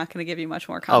manager is not going to give you much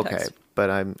more context. Okay, but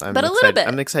I'm but excited. a little bit.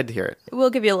 I'm excited to hear it. We'll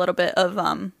give you a little bit of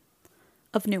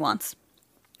nuance.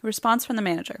 Response from the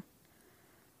manager.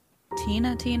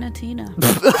 Tina.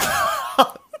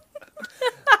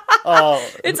 Oh,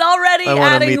 it's already I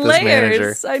wanna adding meet this layers.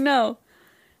 manager. I know.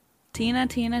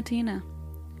 Tina.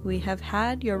 We have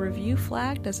had your review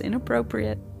flagged as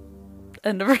inappropriate.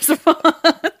 End of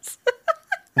response.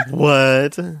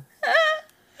 what?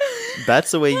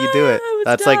 That's the way you do it.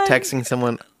 That's dying. like texting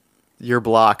someone you're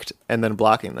blocked and then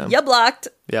blocking them. You blocked.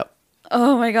 Yep.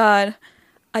 Oh my god.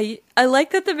 I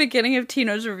like that the beginning of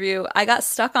Tina's review, I got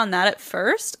stuck on that at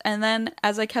first, and then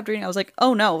as I kept reading, I was like,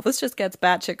 oh no, this just gets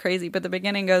batshit crazy. But the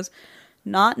beginning goes,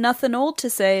 not nothing old to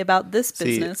say about this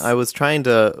business. See, I was trying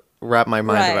to wrap my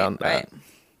mind around that. Right.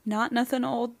 Not nothing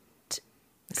old.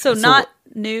 So not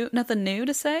new, nothing new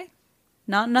to say?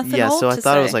 Not nothing Yeah, old so I to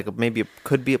thought say. it was like maybe it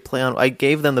could be a play on. I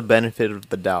gave them the benefit of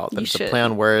the doubt that You it's a should. play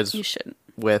on words You shouldn't.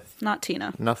 with Not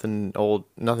Tina. nothing old,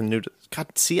 nothing new.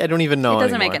 God, see, I don't even know. It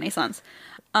doesn't anymore. make any sense.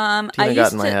 Tina I got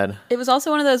used in my to, head. It was also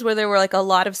one of those where there were like a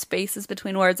lot of spaces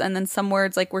between words, and then some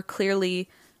words like were clearly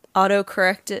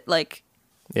auto-corrected, like,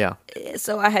 Yeah.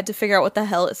 so I had to figure out what the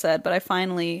hell it said, but I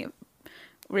finally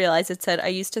realized it said, I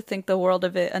used to think the world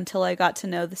of it until I got to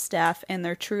know the staff and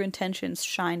their true intentions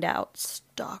shined out.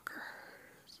 Stalker.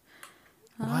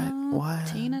 What?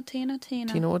 Tina. Tina,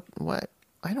 what?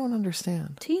 I don't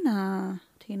understand. Tina.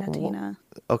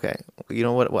 Okay, you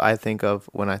know what I think of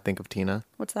when I think of Tina?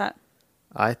 What's that?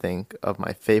 I think of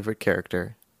my favorite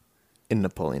character in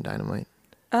Napoleon Dynamite.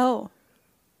 Oh.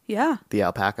 Yeah. The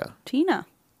alpaca. Tina,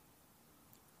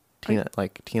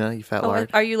 Tina, you fat Oh, lard.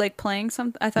 are you like playing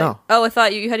something? I thought. No. Oh, I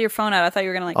thought you had your phone out. I thought you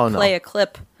were gonna Oh, no. play a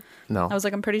clip. No. I was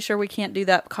like, I'm pretty sure we can't do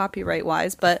that copyright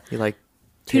wise, but He like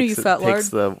Tina, takes you fat lard.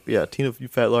 Tina, you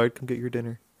fat lard, come get your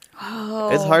dinner. oh,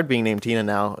 It's hard being named Tina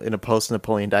now in a post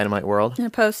Napoleon Dynamite world. in a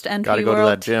post NP Got to go world. to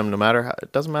that gym, no matter how.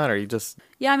 It doesn't matter. You just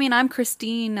Yeah, I mean, I'm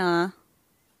Christine.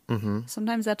 Mm-hmm.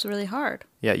 Sometimes that's really hard.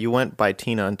 you went by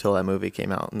Tina until that movie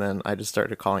came out, and then I just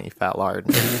started calling you fat lard.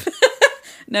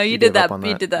 No, you You did gave that. up on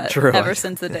You that. did that True. ever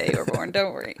since the day you were born.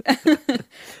 Don't worry. I That's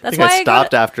think why I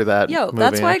stopped go to, after that. Yo, movie,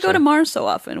 that's why I go to actually. Mars so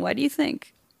often. Why do you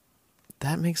think?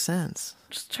 That makes sense.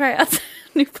 Just try out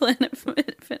New Planet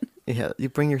Fitness. Yeah, you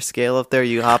bring your scale up there,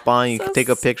 you hop on, you So take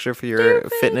a picture for your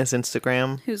stupid. fitness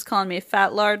Instagram. Who's calling me a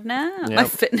fat lard now? My Yep.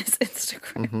 fitness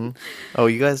Instagram. Oh,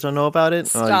 you guys don't know about it?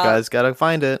 Oh, you Stop. guys gotta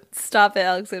find it. Stop it,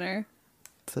 Alexander.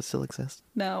 Does that still exist?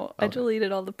 No, I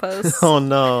deleted all the posts. Oh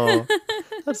no,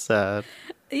 that's sad.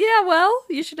 Yeah, well,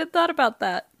 you should have thought about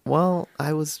that. Well,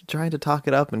 I was trying to talk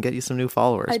it up and get you some new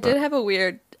followers. I but did have a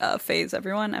weird phase,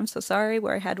 everyone. I'm so sorry,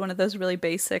 where I had one of those really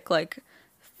basic, like,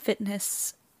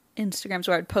 fitness Instagrams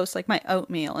where I'd post, like, my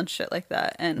oatmeal and shit like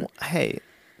that. And Hey,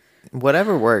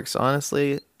 whatever works,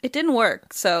 honestly. it didn't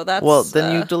work, so that's... Well,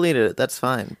 then you deleted it. That's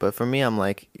fine. But for me, I'm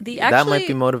like, that might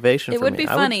be motivation It for would me. be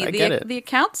funny. I get it. The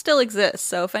account still exists,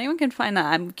 so if anyone can find that,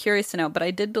 I'm curious to know. But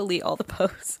I did delete all the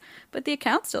posts. But the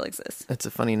account still exists. It's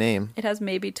a funny name. It has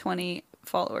maybe 20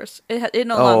 followers. It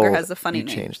no longer has a funny you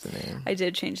name. changed the name. I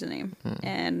did change the name,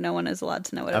 and no one is allowed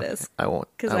to know what it is. I won't.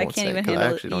 Because I I won't can't say, even 'cause I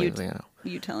handle actually don't even think I know.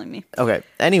 you telling me. Okay.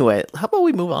 Anyway, how about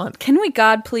we move on? Can we,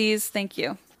 God, please? Thank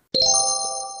you.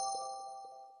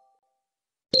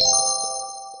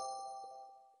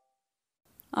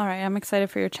 All right, I'm excited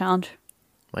for your challenge.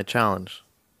 My challenge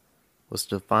was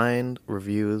to find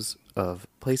reviews of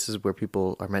places where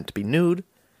people are meant to be nude,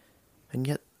 and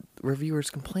yet reviewers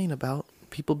complain about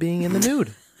people being in the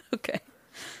nude. Okay.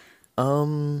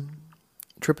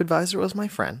 TripAdvisor was my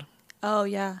friend. Oh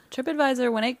yeah,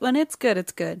 TripAdvisor. When it's good,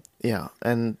 it's good. Yeah,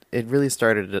 and it really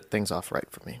started things off right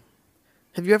for me.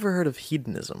 Have you ever heard of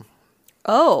hedonism?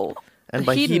 Oh. And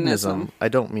by hedonism, I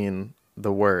don't mean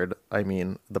the word, I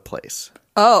mean the place.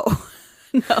 Oh.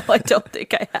 No, I don't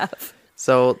think I have.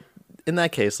 So, in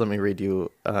that case, let me read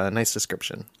you a nice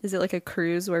description. Is it like a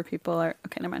cruise where people are...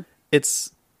 Okay, never mind.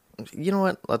 It's, you know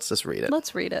what? Let's just read it.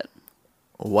 Let's read it.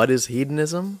 What is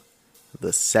hedonism? The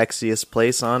sexiest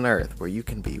place on earth where you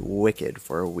can be wicked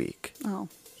for a week. Oh.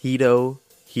 Hedo,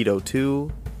 Hedo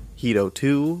 2, Hedo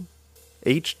 2,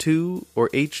 H2, or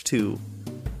H2.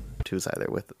 2 is either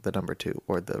with the number 2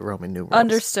 or the Roman numerals.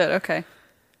 Understood, okay.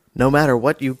 No matter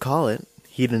what you call it,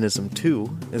 Hedonism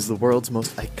 2 is the world's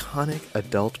most iconic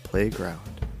adult playground.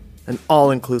 An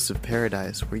all-inclusive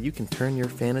paradise where you can turn your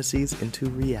fantasies into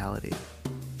reality.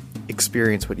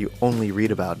 Experience what you only read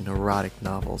about in erotic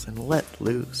novels and let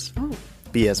loose. Oh.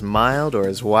 Be as mild or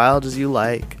as wild as you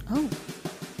like. Oh.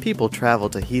 People travel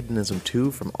to Hedonism 2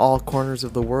 from all corners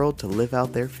of the world to live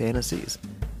out their fantasies,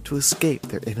 to escape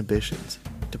their inhibitions,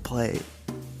 to play.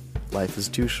 Life is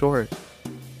too short.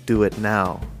 Do it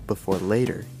now, before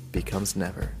later becomes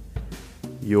never.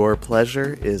 Your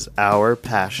pleasure is our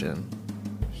passion.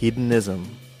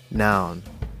 Hedonism, noun.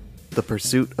 The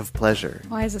pursuit of pleasure.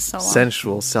 Why is this so long?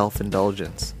 Sensual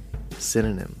self-indulgence.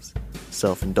 Synonyms: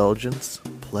 self-indulgence,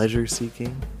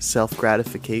 pleasure-seeking,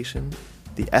 self-gratification,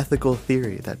 the ethical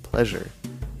theory that pleasure,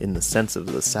 in the sense of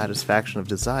the satisfaction of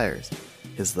desires,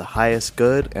 is the highest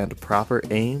good and proper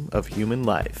aim of human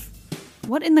life.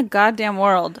 What in the goddamn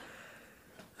world?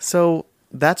 So,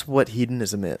 that's what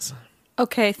hedonism is.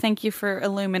 Okay, thank you for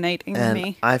illuminating And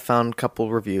me. I found a couple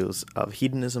reviews of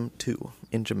Hedonism 2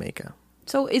 in Jamaica.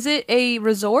 So is it a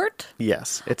resort?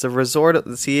 Yes, it's a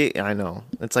resort. See, I know.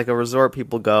 It's like a resort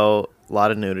people go, a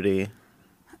lot of nudity,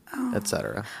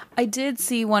 etc. I did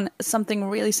see something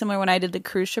really similar when I did the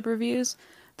cruise ship reviews.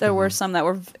 There were some that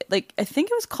were like, I think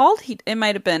it was called it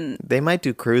might have been. They might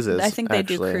do cruises. I think they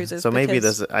do actually. cruises. So maybe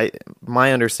because-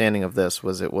 my understanding of this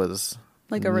was it was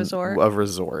like a resort. A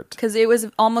resort. Because it was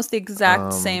almost the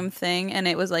exact same thing, and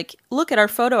it was like, look at our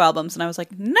photo albums, and I was like,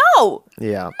 no!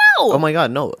 Yeah. No! Oh my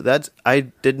god, no. I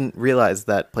didn't realize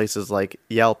that places like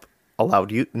Yelp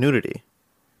allowed nudity.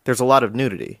 There's a lot of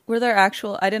nudity. Were there I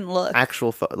didn't look.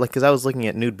 Actual because I was looking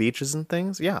at nude beaches and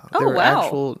things. Yeah, Oh, there were wow.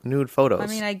 actual nude photos. I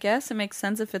mean, I guess it makes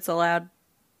sense if it's allowed.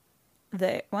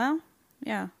 Well,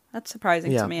 yeah, that's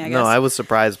surprising to me, I guess. No, I was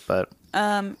surprised, but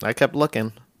I kept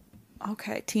looking.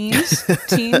 Okay, teens,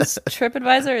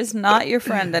 TripAdvisor is not your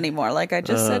friend anymore. Like I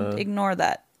just said, ignore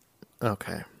that.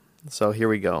 Okay, so here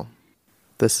we go.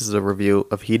 This is a review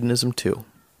of Hedonism 2.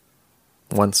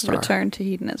 1 star. Return to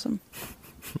hedonism.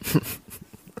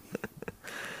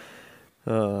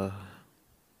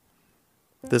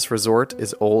 This resort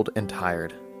is old and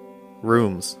tired.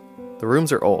 Rooms. The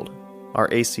rooms are old.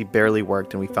 Our AC barely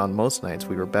worked, and we found most nights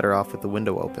we were better off with the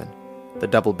window open. The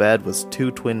double bed was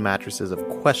 2 twin mattresses of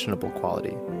questionable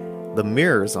quality. The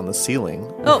mirrors on the ceiling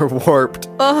were warped,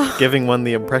 giving one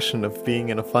the impression of being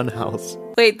in a funhouse.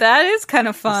 Wait, that is kind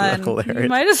of fun. hilarious? You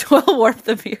might as well warp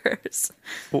the mirrors.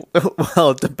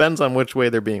 Well, it depends on which way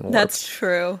they're being warped. That's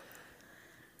true.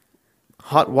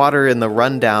 Hot water in the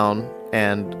rundown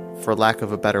and, for lack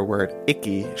of a better word,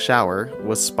 icky shower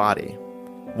was spotty.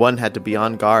 One had to be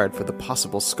on guard for the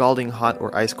possible scalding hot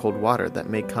or ice-cold water that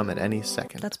may come at any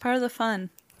second. That's part of the fun.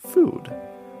 Food.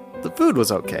 The food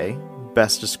was okay,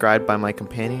 best described by my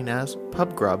companion as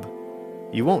pub grub.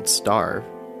 You won't starve.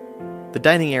 The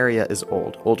dining area is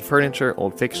old. Old furniture,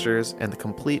 old fixtures, and the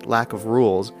complete lack of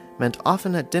rules meant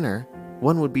often at dinner,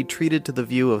 one would be treated to the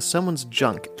view of someone's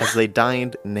junk as they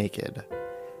dined naked.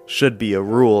 Should be a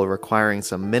rule requiring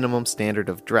some minimum standard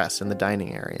of dress in the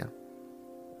dining area.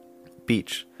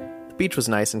 Beach. The beach was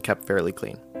nice and kept fairly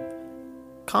clean.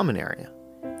 Common area.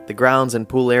 The grounds and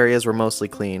pool areas were mostly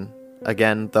clean.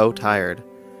 Again, though tired.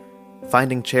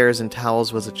 Finding chairs and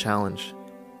towels was a challenge.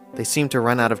 They seemed to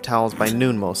run out of towels by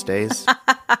noon most days.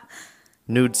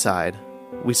 Nude side.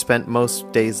 We spent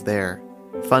most days there.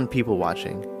 Fun people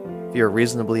watching. If you're a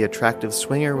reasonably attractive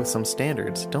swinger with some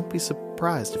standards, don't be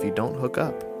surprised if you don't hook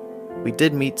up. We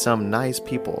did meet some nice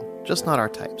people, just not our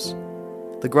types.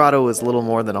 The grotto is little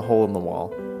more than a hole in the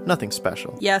wall. Nothing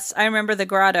special. Yes, I remember the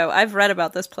grotto. I've read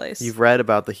about this place. You've read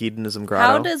about the hedonism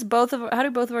grotto? How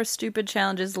do both of our stupid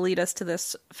challenges lead us to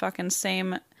this fucking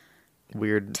same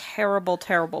weird, terrible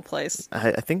place?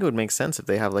 I think it would make sense if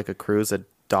they have like a cruise at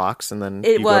docks and then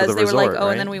It you was. go to the They resort, were like, oh,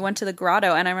 right? and then we went to the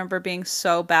grotto, and I remember being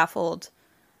so baffled.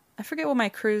 I forget what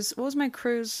was my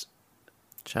cruise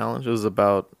challenge? It was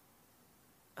about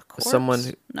a corpse? someone.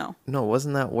 No,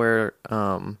 wasn't that where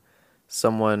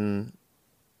someone?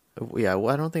 Yeah,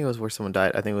 well, I don't think it was where someone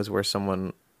died. I think it was where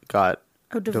someone got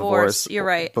divorce. You're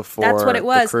right. Before That's what it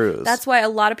was. The cruise. That's why a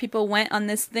lot of people went on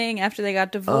this thing after they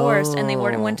got divorced, and they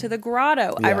went to the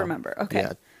grotto. I Yeah. remember. Okay,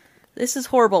 Yeah. This is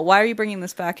horrible. Why are you bringing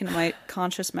this back into my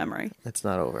conscious memory? It's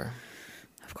not over.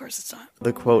 Of course, it's not.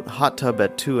 The quote, hot tub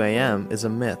at 2 a.m. is a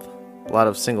myth. A lot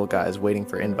of single guys waiting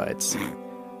for invites.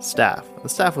 Staff. The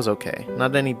staff was okay.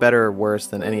 Not any better or worse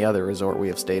than any other resort we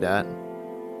have stayed at.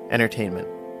 Entertainment.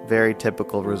 very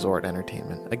typical resort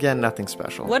entertainment. Again, nothing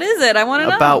special. What is it? I want to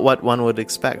know. About what one would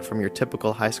expect from your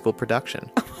typical high school production.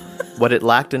 What it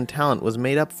lacked in talent was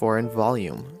made up for in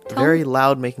volume. Very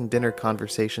loud, making dinner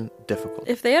conversation difficult.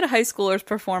 If they had high schoolers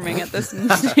performing at this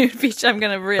nude beach, I'm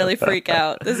going to really freak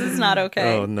out. This is not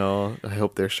okay. Oh, no. I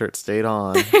hope their shirt stayed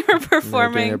on. They were They're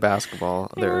performing doing their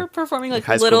basketball. They were performing like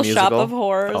High School Little Shop Musical? of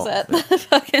Horrors Oh. at the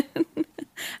fucking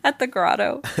at the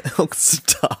grotto.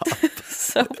 Stop.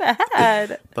 So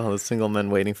bad. All the single men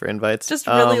waiting for invites. Just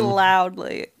really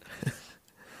loudly.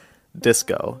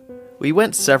 Disco. We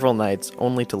went several nights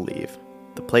only to leave.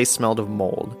 The place smelled of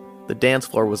mold. The dance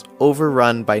floor was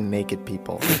overrun by naked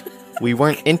people. We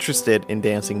weren't interested in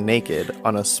dancing naked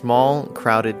on a small,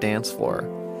 crowded dance floor.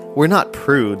 We're not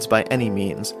prudes by any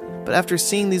means, but after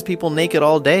seeing these people naked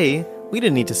all day, we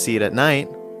didn't need to see it at night.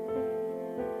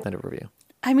 End of review.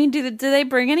 I mean, do they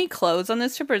bring any clothes on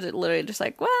this trip, or is it literally just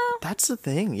like, well, That's the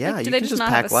thing. Yeah, like, do you they can just not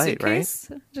pack have a light, right?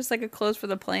 suitcase? Just like a clothes for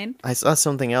the plane? I saw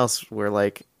something else where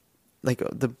like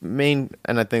the main,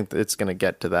 and I think that it's going to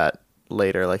get to that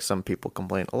later, like some people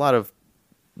complain, a lot of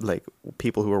like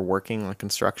people who are working on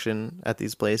construction at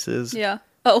these places Yeah.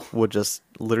 Oh. would just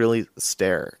literally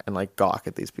stare and like gawk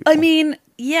at these people. I mean,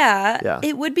 yeah, Yeah.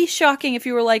 it would be shocking if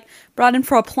you were like brought in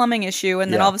for a plumbing issue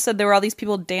and then Yeah. all of a sudden there were all these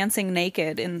people dancing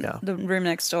naked in Yeah. the room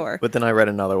next door. But then I read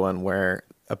another one where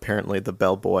apparently the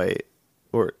bellboy,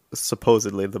 or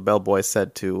supposedly the bellboy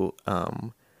said to,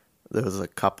 there was a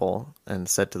couple and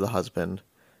said to the husband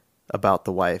about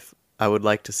the wife, I would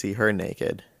like to see her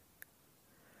naked.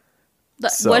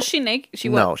 So- Was she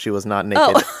naked? No, she was not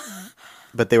naked. Oh.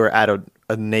 But they were at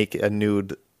a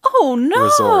nude Oh no!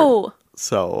 resort.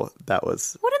 So that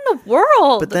was. What in the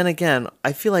world? But then again,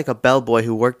 I feel like a bellboy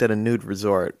who worked at a nude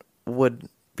resort would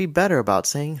be better about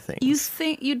saying things.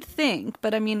 you'd think,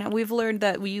 but I mean, we've learned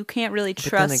that you can't really But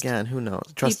trust. then again, who knows?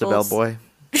 Trust people's- a bellboy.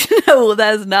 No,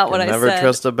 that is not what I Never said.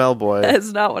 trust a bellboy, That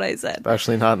is not what I said.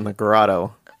 especially not in the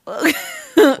grotto. Well,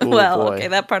 boy. okay,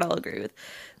 that part I'll agree with.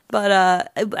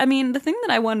 But I mean, the thing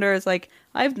that I wonder is like,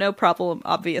 I have no problem,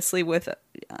 obviously, with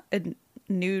a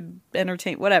nude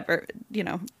whatever, do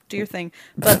your thing.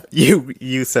 But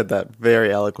You said that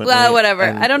very eloquently. well, whatever.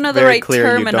 and I don't know the very right clear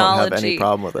terminology. You don't have any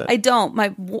problem with it. I don't.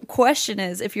 My question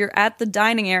is, if you're at the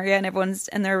dining area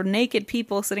and there are naked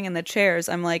people sitting in the chairs,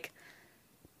 I'm like,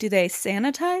 do they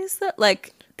sanitize that?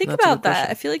 Like, think That's a about good that.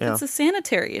 question. I feel like Yeah. it's a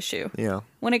sanitary issue. Yeah.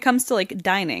 When it comes to like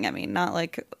dining, I mean, not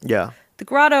like Yeah. the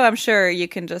grotto. I'm sure you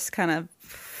can just kind of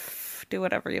do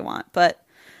whatever you want, but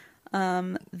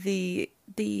the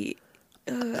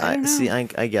I don't know. See, I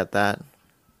get that.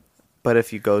 But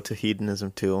if you go to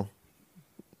hedonism too,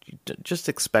 you just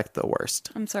expect the worst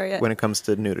I'm sorry. when it comes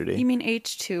to nudity. You mean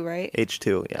H2, right?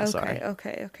 H2, yeah, okay, sorry.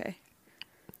 okay.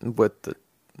 With the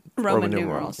Roman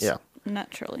numerals. Yeah.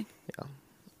 Naturally.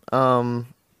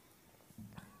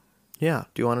 Yeah.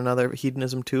 Do you want another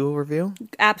Hedonism 2 review?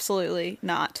 Absolutely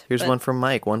not. Here's but one from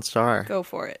Mike, 1 star. Go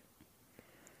for it.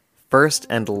 First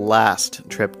and last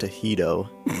trip to Hedo.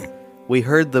 We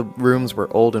heard the rooms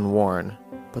were old and worn,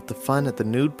 but the fun at the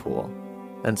nude pool.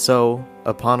 And so,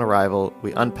 upon arrival,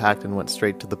 we unpacked and went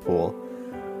straight to the pool.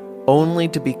 Only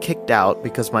to be kicked out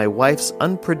because my wife's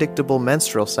unpredictable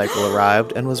menstrual cycle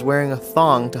arrived and was wearing a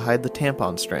thong to hide the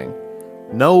tampon string.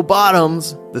 No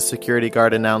bottoms, the security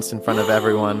guard announced in front of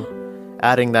everyone,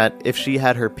 adding that if she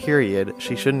had her period,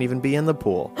 she shouldn't even be in the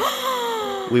pool.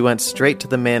 We went straight to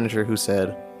the manager who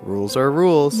said, rules are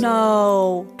rules.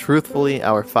 No. Truthfully,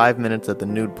 our 5 minutes at the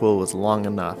nude pool was long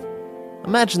enough.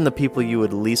 Imagine the people you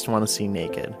would least want to see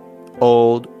naked.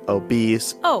 Old,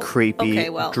 obese, Oh, creepy, okay,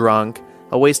 well. drunk,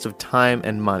 a waste of time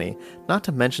and money, not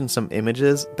to mention some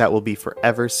images that will be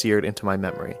forever seared into my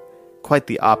memory. Quite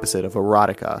the opposite of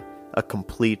erotica, a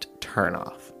complete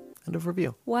turn-off. End of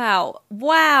review. Wow.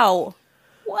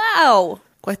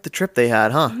 Quite the trip they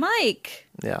had, huh? Mike.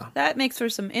 Yeah. That makes for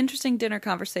some interesting dinner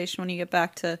conversation when you get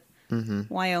back to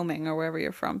Wyoming or wherever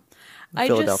you're from.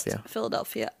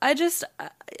 Philadelphia.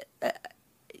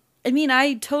 I mean,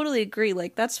 I totally agree.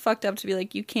 Like, that's fucked up to be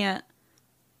like, you can't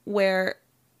wear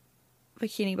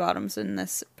bikini bottoms in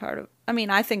this part of... I mean,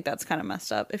 I think that's kind of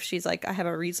messed up if she's like, I have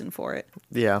a reason for it.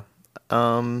 Yeah.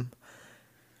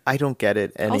 I don't get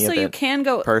it, any Also, of it. you can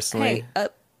go... personally. Hey,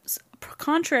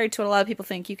 contrary to what a lot of people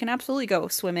think, you can absolutely go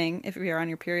swimming if you're on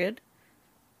your period.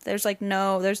 There's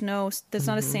not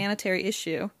a sanitary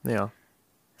issue. Yeah.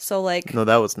 So like... No,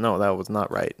 that was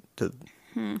not right to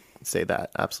say that.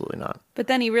 Absolutely not. But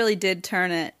then he really did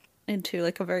turn it into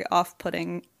like a very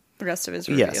off-putting rest of his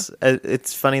review. Yes.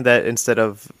 It's funny that instead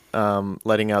of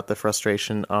letting out the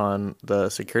frustration on the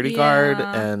security guard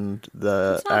Yeah. and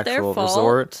the It's not their actual fault.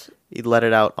 resort, he let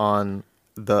it out on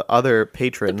the other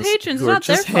patrons, patrons, who are not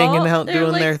their just hanging fault. out They're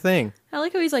doing like- their thing. I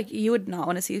like how he's like, you would not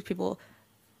want to see people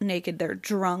naked. They're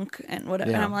drunk and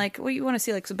whatever. Yeah. And I'm like, well, you want to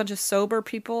see like a bunch of sober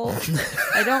people?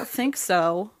 I don't think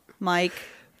so, Mike.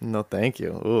 No, thank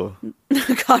you. Ooh,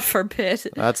 God forbid.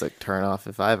 that's a turnoff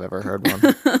if I've ever heard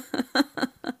one.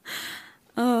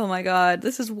 Oh my God,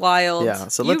 this is wild. Yeah,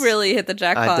 so you let's- really hit the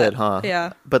jackpot. I did, huh?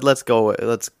 Yeah. But let's get out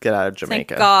of Thank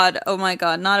Jamaica. God. Oh my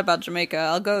God, not about Jamaica.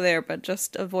 I'll go there, but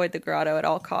just avoid the grotto at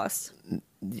all costs.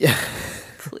 Yeah.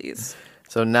 Please.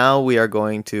 So now we are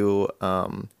going to,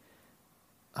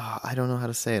 I don't know how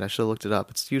to say it. I should have looked it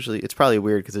up. It's probably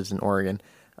weird because it's in Oregon.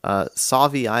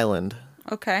 Sauvie Island.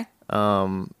 Okay.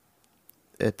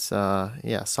 It's,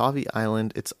 Sauvie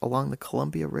Island. It's along the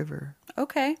Columbia River.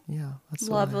 Okay. Yeah, that's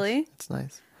so Lovely. nice. It's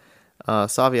nice.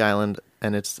 Sauvie Island,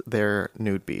 and it's their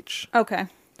nude beach. Okay.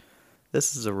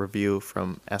 This is a review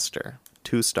from Esther.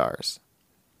 2 stars.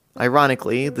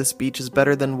 Ironically, this beach is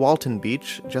better than Walton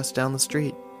Beach, just down the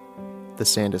street. The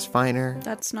sand is finer,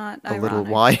 That's not a ironic. little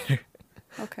wider.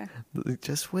 Okay.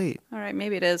 Just wait. All right,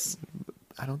 maybe it is.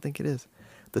 I don't think it is.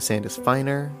 The sand is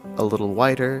finer, a little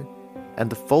whiter, and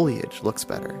the foliage looks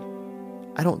better.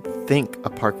 I don't think a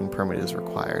parking permit is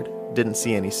required. Didn't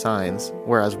see any signs,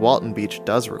 whereas Walton Beach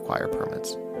does require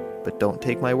permits. But don't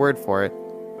take my word for it.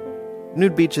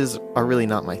 Nude beaches are really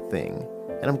not my thing,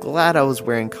 and I'm glad I was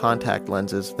wearing contact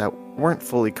lenses that weren't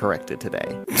fully corrected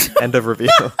today. End of review.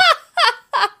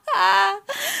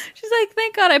 She's like,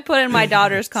 thank God I put in my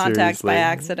daughter's contacts by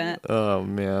Seriously. accident. Oh,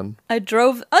 man. I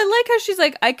like how she's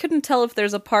like, I couldn't tell if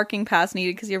there's a parking pass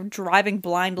needed because you're driving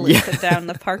blindly down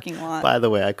the parking lot. By the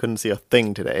way, I couldn't see a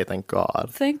thing today, thank God.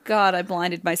 Thank God I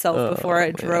blinded myself before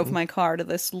I drove my car to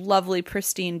this lovely,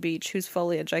 pristine beach whose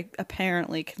foliage I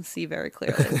apparently can see very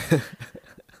clearly.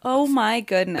 Oh my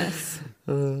goodness.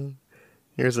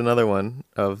 Here's another one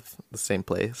of the same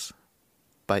place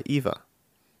by Eva.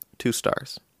 2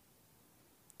 stars.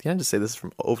 Can I just say this is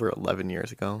from over 11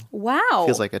 years ago? Wow.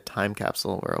 Feels like a time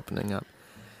capsule we're opening up.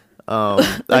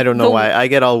 I don't know why. I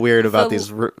get all weird about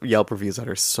these Yelp reviews that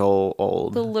are so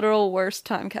old. the literal worst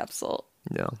time capsule.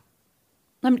 Yeah.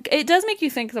 It does make you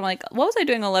think, I'm like, what was I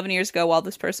doing 11 years ago while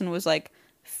this person was like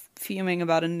fuming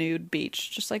about a nude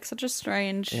beach? Just like such a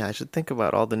strange... Yeah, I should think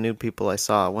about all the nude people I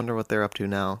saw. I wonder what they're up to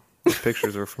now. These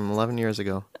pictures were from 11 years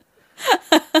ago.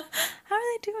 How are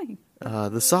they doing?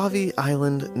 The Sauvie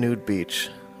Island Nude Beach.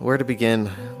 Where to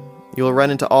begin? You'll run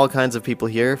into all kinds of people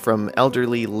here, from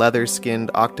elderly,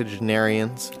 leather-skinned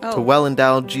octogenarians to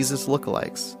well-endowed Jesus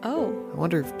lookalikes. Oh. I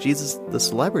wonder if Jesus the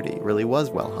celebrity really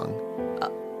was well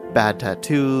hung. Bad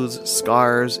tattoos,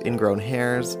 scars, ingrown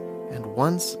hairs, and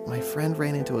once my friend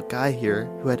ran into a guy here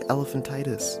who had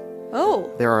elephantitis.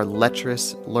 Oh. There are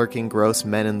lecherous, lurking, gross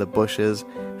men in the bushes,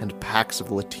 and packs of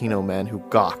Latino men who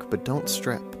gawk but don't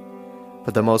strip.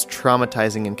 But the most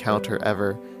traumatizing encounter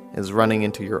ever is running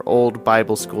into your old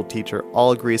Bible school teacher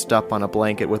all greased up on a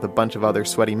blanket with a bunch of other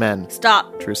sweaty men.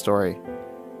 Stop. True story.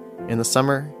 In the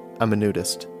summer, I'm a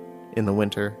nudist. In the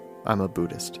winter, I'm a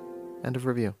Buddhist. End of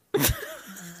review.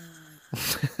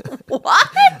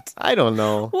 What? I don't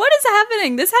know. What is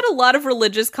happening? This had a lot of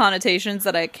religious connotations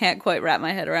that I can't quite wrap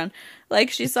my head around.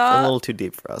 Like she A saw... little too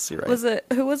deep for us, you're right.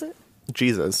 Who was it?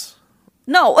 Jesus.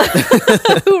 No.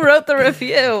 Who wrote the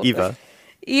review?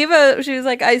 Eva, she was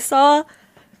like, I saw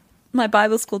my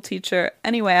Bible school teacher.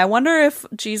 Anyway, I wonder if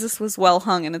Jesus was well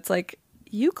hung. And it's like,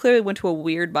 you clearly went to a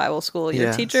weird Bible school. Your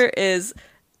Yes. teacher is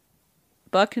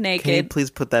buck naked. Can you please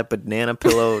put that banana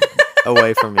pillow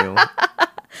away from you?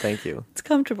 Thank you. It's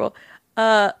comfortable.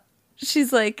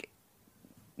 She's like,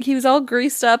 he was all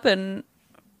greased up and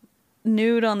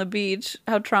nude on the beach.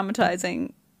 How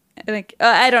traumatizing. And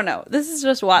I don't know. This is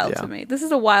just wild Yeah. to me. This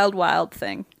is a wild, wild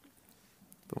thing.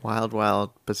 The wild,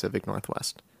 wild Pacific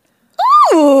Northwest.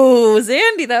 Ooh,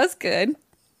 Zandy, that was good.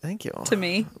 Thank you. To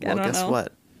me. I Well, don't guess know.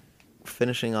 what?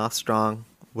 Finishing off strong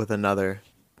with another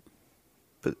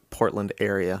Portland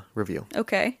area review.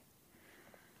 Okay.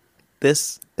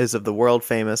 This is of the world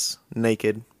famous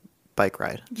naked bike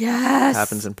ride. Yes.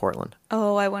 Happens in Portland.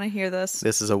 Oh, I want to hear this.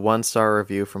 This is a 1-star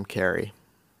review from Carrie.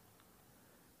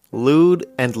 Lewd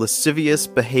and lascivious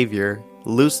behavior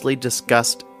loosely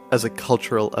discussed as a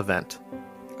cultural event.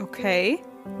 Okay.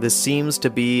 This seems to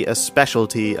be a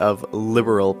specialty of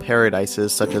liberal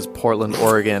paradises such as Portland,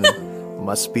 Oregon.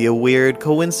 Must be a weird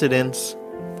coincidence.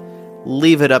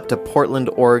 Leave it up to Portland,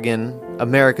 Oregon,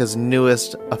 America's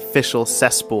newest official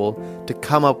cesspool, to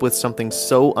come up with something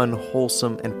so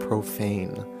unwholesome and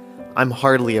profane. I'm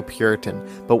hardly a Puritan,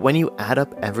 but when you add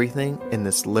up everything in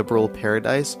this liberal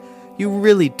paradise, you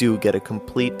really do get a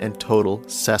complete and total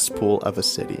cesspool of a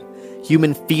city.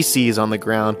 human feces on the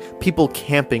ground, people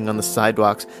camping on the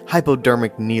sidewalks,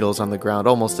 hypodermic needles on the ground,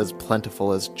 almost as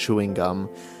plentiful as chewing gum.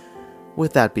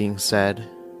 With that being said,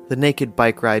 the naked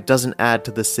bike ride doesn't add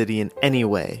to the city in any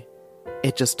way.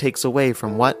 It just takes away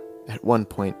from what, at one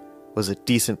point, was a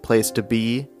decent place to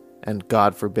be, and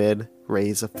God forbid,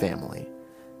 raise a family.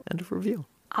 End of review.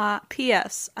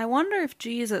 P.S. I wonder if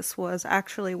Jesus was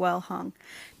actually well hung.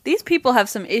 These people have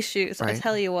some issues, I Right.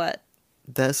 tell you what.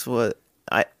 That's what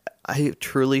I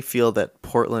truly feel that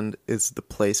Portland is the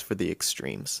place for the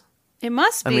extremes. It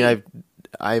must I be. mean,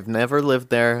 I've never lived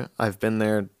there. I've been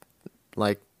there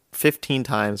like 15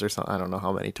 times or something. I don't know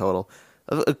how many total.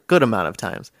 A good amount of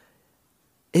times.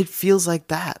 It feels like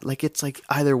that. Like it's like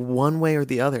either one way or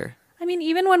the other. I mean,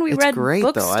 even when we It's read great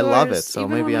though. I love it. bookstores, So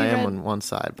even maybe when I we am read- on one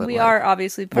side, but we like, are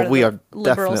obviously part of we the are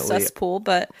liberal definitely cesspool,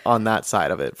 but on that side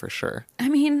of it for sure. I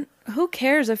mean, who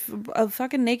cares if a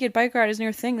fucking naked bike ride isn't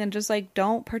your thing? Then just like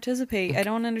don't participate. I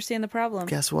don't understand the problem.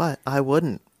 Guess what? I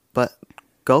wouldn't, but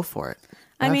go for it.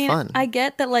 I Have mean, fun. I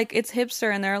get that like it's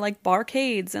hipster and there are like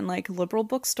barcades and like liberal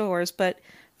bookstores, but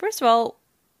first of all,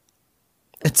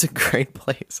 It's a great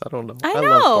place. I don't know. I love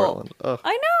know. Portland. Ugh.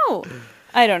 I know.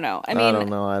 I don't know. I mean, don't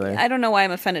know either. I don't know why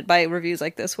I'm offended by reviews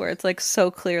like this where it's like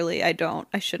so clearly I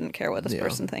shouldn't care what this Yeah.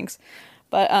 person thinks.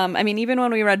 But I mean, even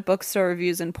when we read bookstore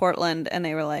reviews in Portland and they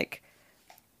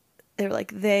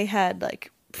had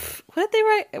like what did they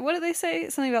write? What did they say?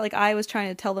 Something about like I was trying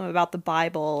to tell them about the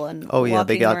Bible and Oh yeah,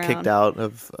 they walking got around kicked out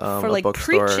of for a like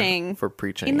bookstore preaching for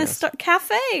preaching in the yes.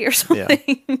 cafe or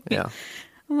something. Yeah.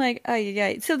 I'm like, oh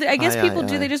yeah. So I guess Aye, people aye,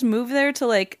 do aye. they just move there to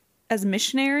like as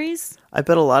missionaries? I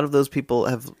bet a lot of those people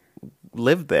have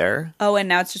lived there. Oh, and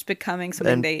now it's just becoming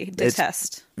something And they it's-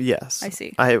 detest. Yes, I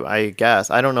see. I guess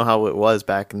I don't know how it was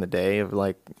back in the day of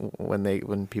like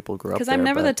when people grew up. Because there, I'm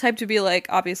never the but type to be like,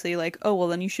 obviously, like, oh well,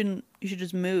 then you should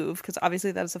just move. Because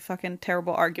obviously that's a fucking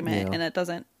terrible argument, Yeah. and it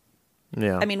doesn't.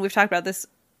 yeah. I mean, we've talked about this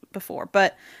before,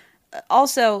 but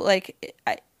also like,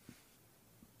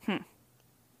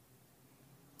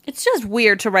 it's just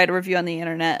weird to write a review on the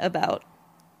internet about.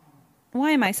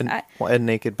 Why am I? a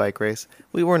naked bike race.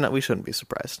 We shouldn't be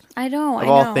surprised. I know. Of I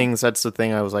all know. things, that's the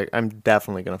thing. I was like, I'm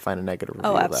definitely going to find a negative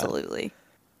review. Oh, of that. absolutely.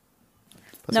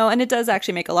 No, and it does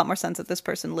actually make a lot more sense that this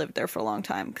person lived there for a long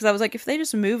time. Because I was like, if they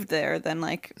just moved there, then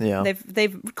like Yeah.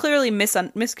 they've clearly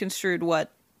misconstrued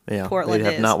what Yeah, Portland they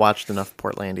have is. not watched enough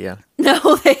Portlandia.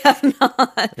 No, they have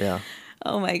not. Yeah.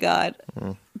 Oh my god.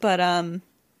 But a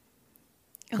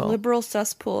Well. liberal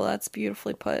cesspool. That's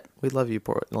beautifully put. We love you,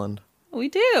 Portland. We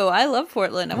do. I love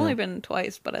Portland. I've only been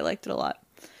twice, but I liked it a lot.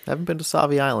 I haven't been to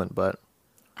Savi Island, but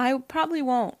I probably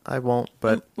won't I won't.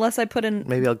 But unless I put in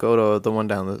maybe I'll go to the one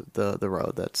down the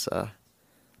road that's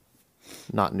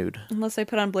not nude. unless I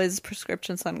put on Blaze's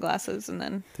prescription sunglasses and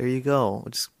then There you go.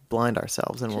 We'll just blind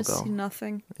ourselves and just we'll see go.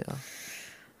 nothing. Yeah.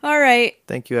 All right.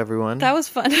 Thank you, everyone. That was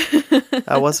fun.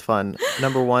 That was fun.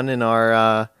 Number one in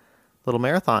our little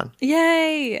marathon.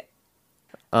 Yay.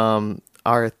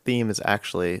 Our theme is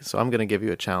actually, so I'm going to give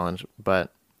you a challenge,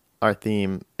 but our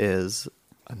theme is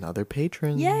another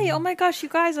patron. Yay. Oh my gosh, you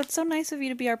guys, that's so nice of you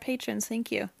to be our patrons.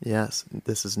 Thank you. Yes,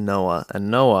 this is Noah.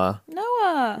 And Noah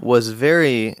Noah. was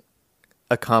very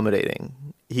accommodating.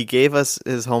 He gave us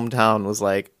his hometown, was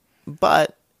like,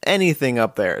 but anything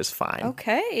up there is fine.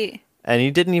 Okay. And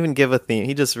he didn't even give a theme.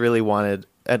 He just really wanted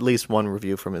at least one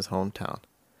review from his hometown.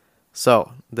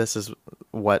 So, this is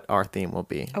what our theme will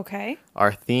be. Okay.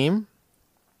 Our theme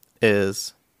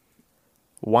is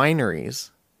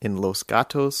wineries in Los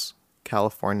Gatos,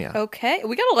 California. Okay.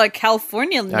 We got a lot of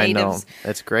California natives. I know.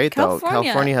 It's great, though. California.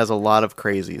 California has a lot of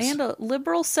crazies. And a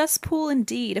liberal cesspool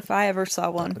indeed, if I ever saw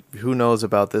one. Who knows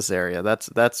about this area?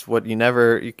 That's what you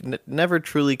never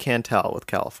truly can tell with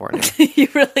California. You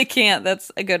really can't.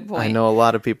 That's a good point. I know a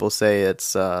lot of people say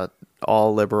it's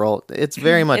all liberal. It's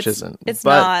very much isn't. It's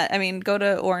but not. I mean, go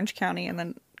to Orange County and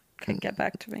then get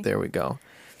back to me. There we go.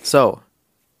 So,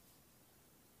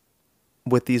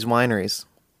 with these wineries,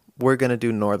 we're going to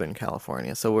do Northern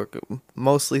California. So we're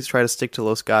mostly try to stick to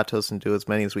Los Gatos and do as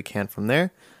many as we can from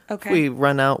there. Okay. If we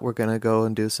run out, we're going to go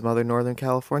and do some other Northern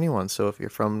California ones. So if you're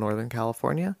from Northern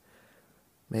California,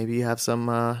 maybe you have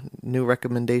some new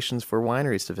recommendations for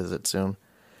wineries to visit soon.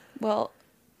 Well,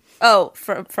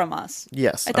 from us.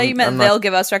 Yes. I thought you meant they'll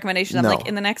give us recommendations. I'm No. like,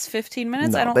 in the next 15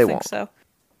 minutes? No, I don't they think won't. so.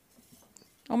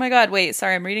 Oh my god, wait,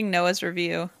 sorry, I'm reading Noah's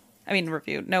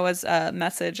Noah's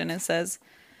message, and it says,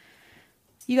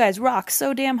 you guys rock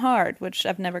so damn hard, which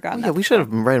I've never gotten. Yeah, that we should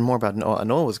have read more about Noah.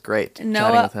 Noah was great. Chatting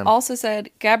Noah with him. also said,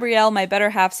 Gabrielle, my better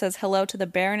half, says hello to the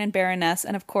Baron and Baroness,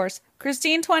 and of course,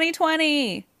 Christine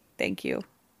 2020. Thank you.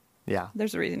 Yeah.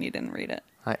 There's a reason you didn't read it.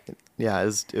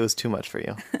 It was too much for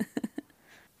you.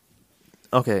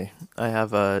 Okay, I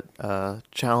have a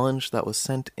challenge that was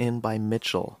sent in by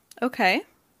Mitchell. Okay.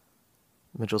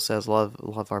 Mitchell says, love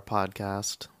our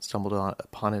podcast, stumbled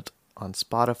upon it on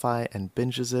Spotify and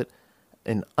binges it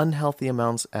in unhealthy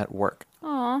amounts at work.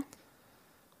 Aw.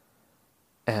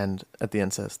 And at the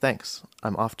end says, thanks,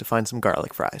 I'm off to find some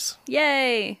garlic fries.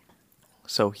 Yay.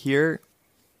 So here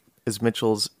is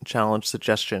Mitchell's challenge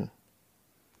suggestion.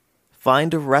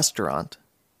 Find a restaurant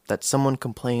that someone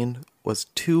complained was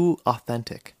too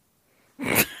authentic.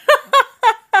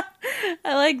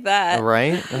 I like that.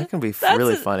 Right? That can be That's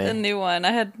really funny. a new one.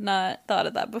 I had not thought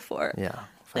of that before. Yeah.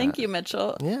 Thank you,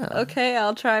 Mitchell. Yeah. Okay,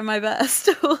 I'll try my best.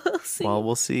 We'll see. Well,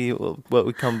 we'll see what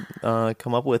we come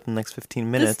up with in the next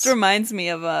 15 minutes. This reminds me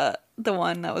of the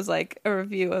one that was like a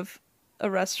review of a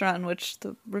restaurant in which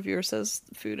the reviewer says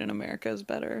food in America is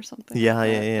better or something. Yeah,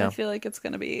 like yeah, that. yeah. I feel like it's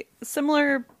going to be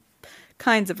similar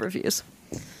kinds of reviews.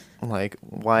 Like,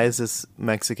 why is this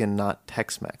Mexican not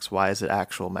Tex-Mex? Why is it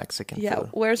actual Mexican Yeah, food?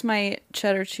 where's my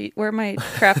cheddar cheese? Where are my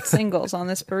Kraft singles on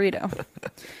this burrito?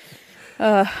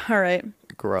 All right.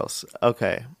 Gross.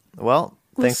 Okay. Well,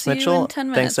 We'll thanks, see you Mitchell. in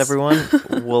 10 Thanks, minutes.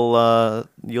 everyone.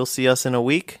 You'll see us in a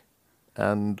week,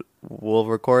 and we'll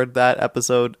record that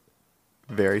episode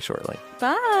very shortly.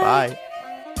 Bye. Bye.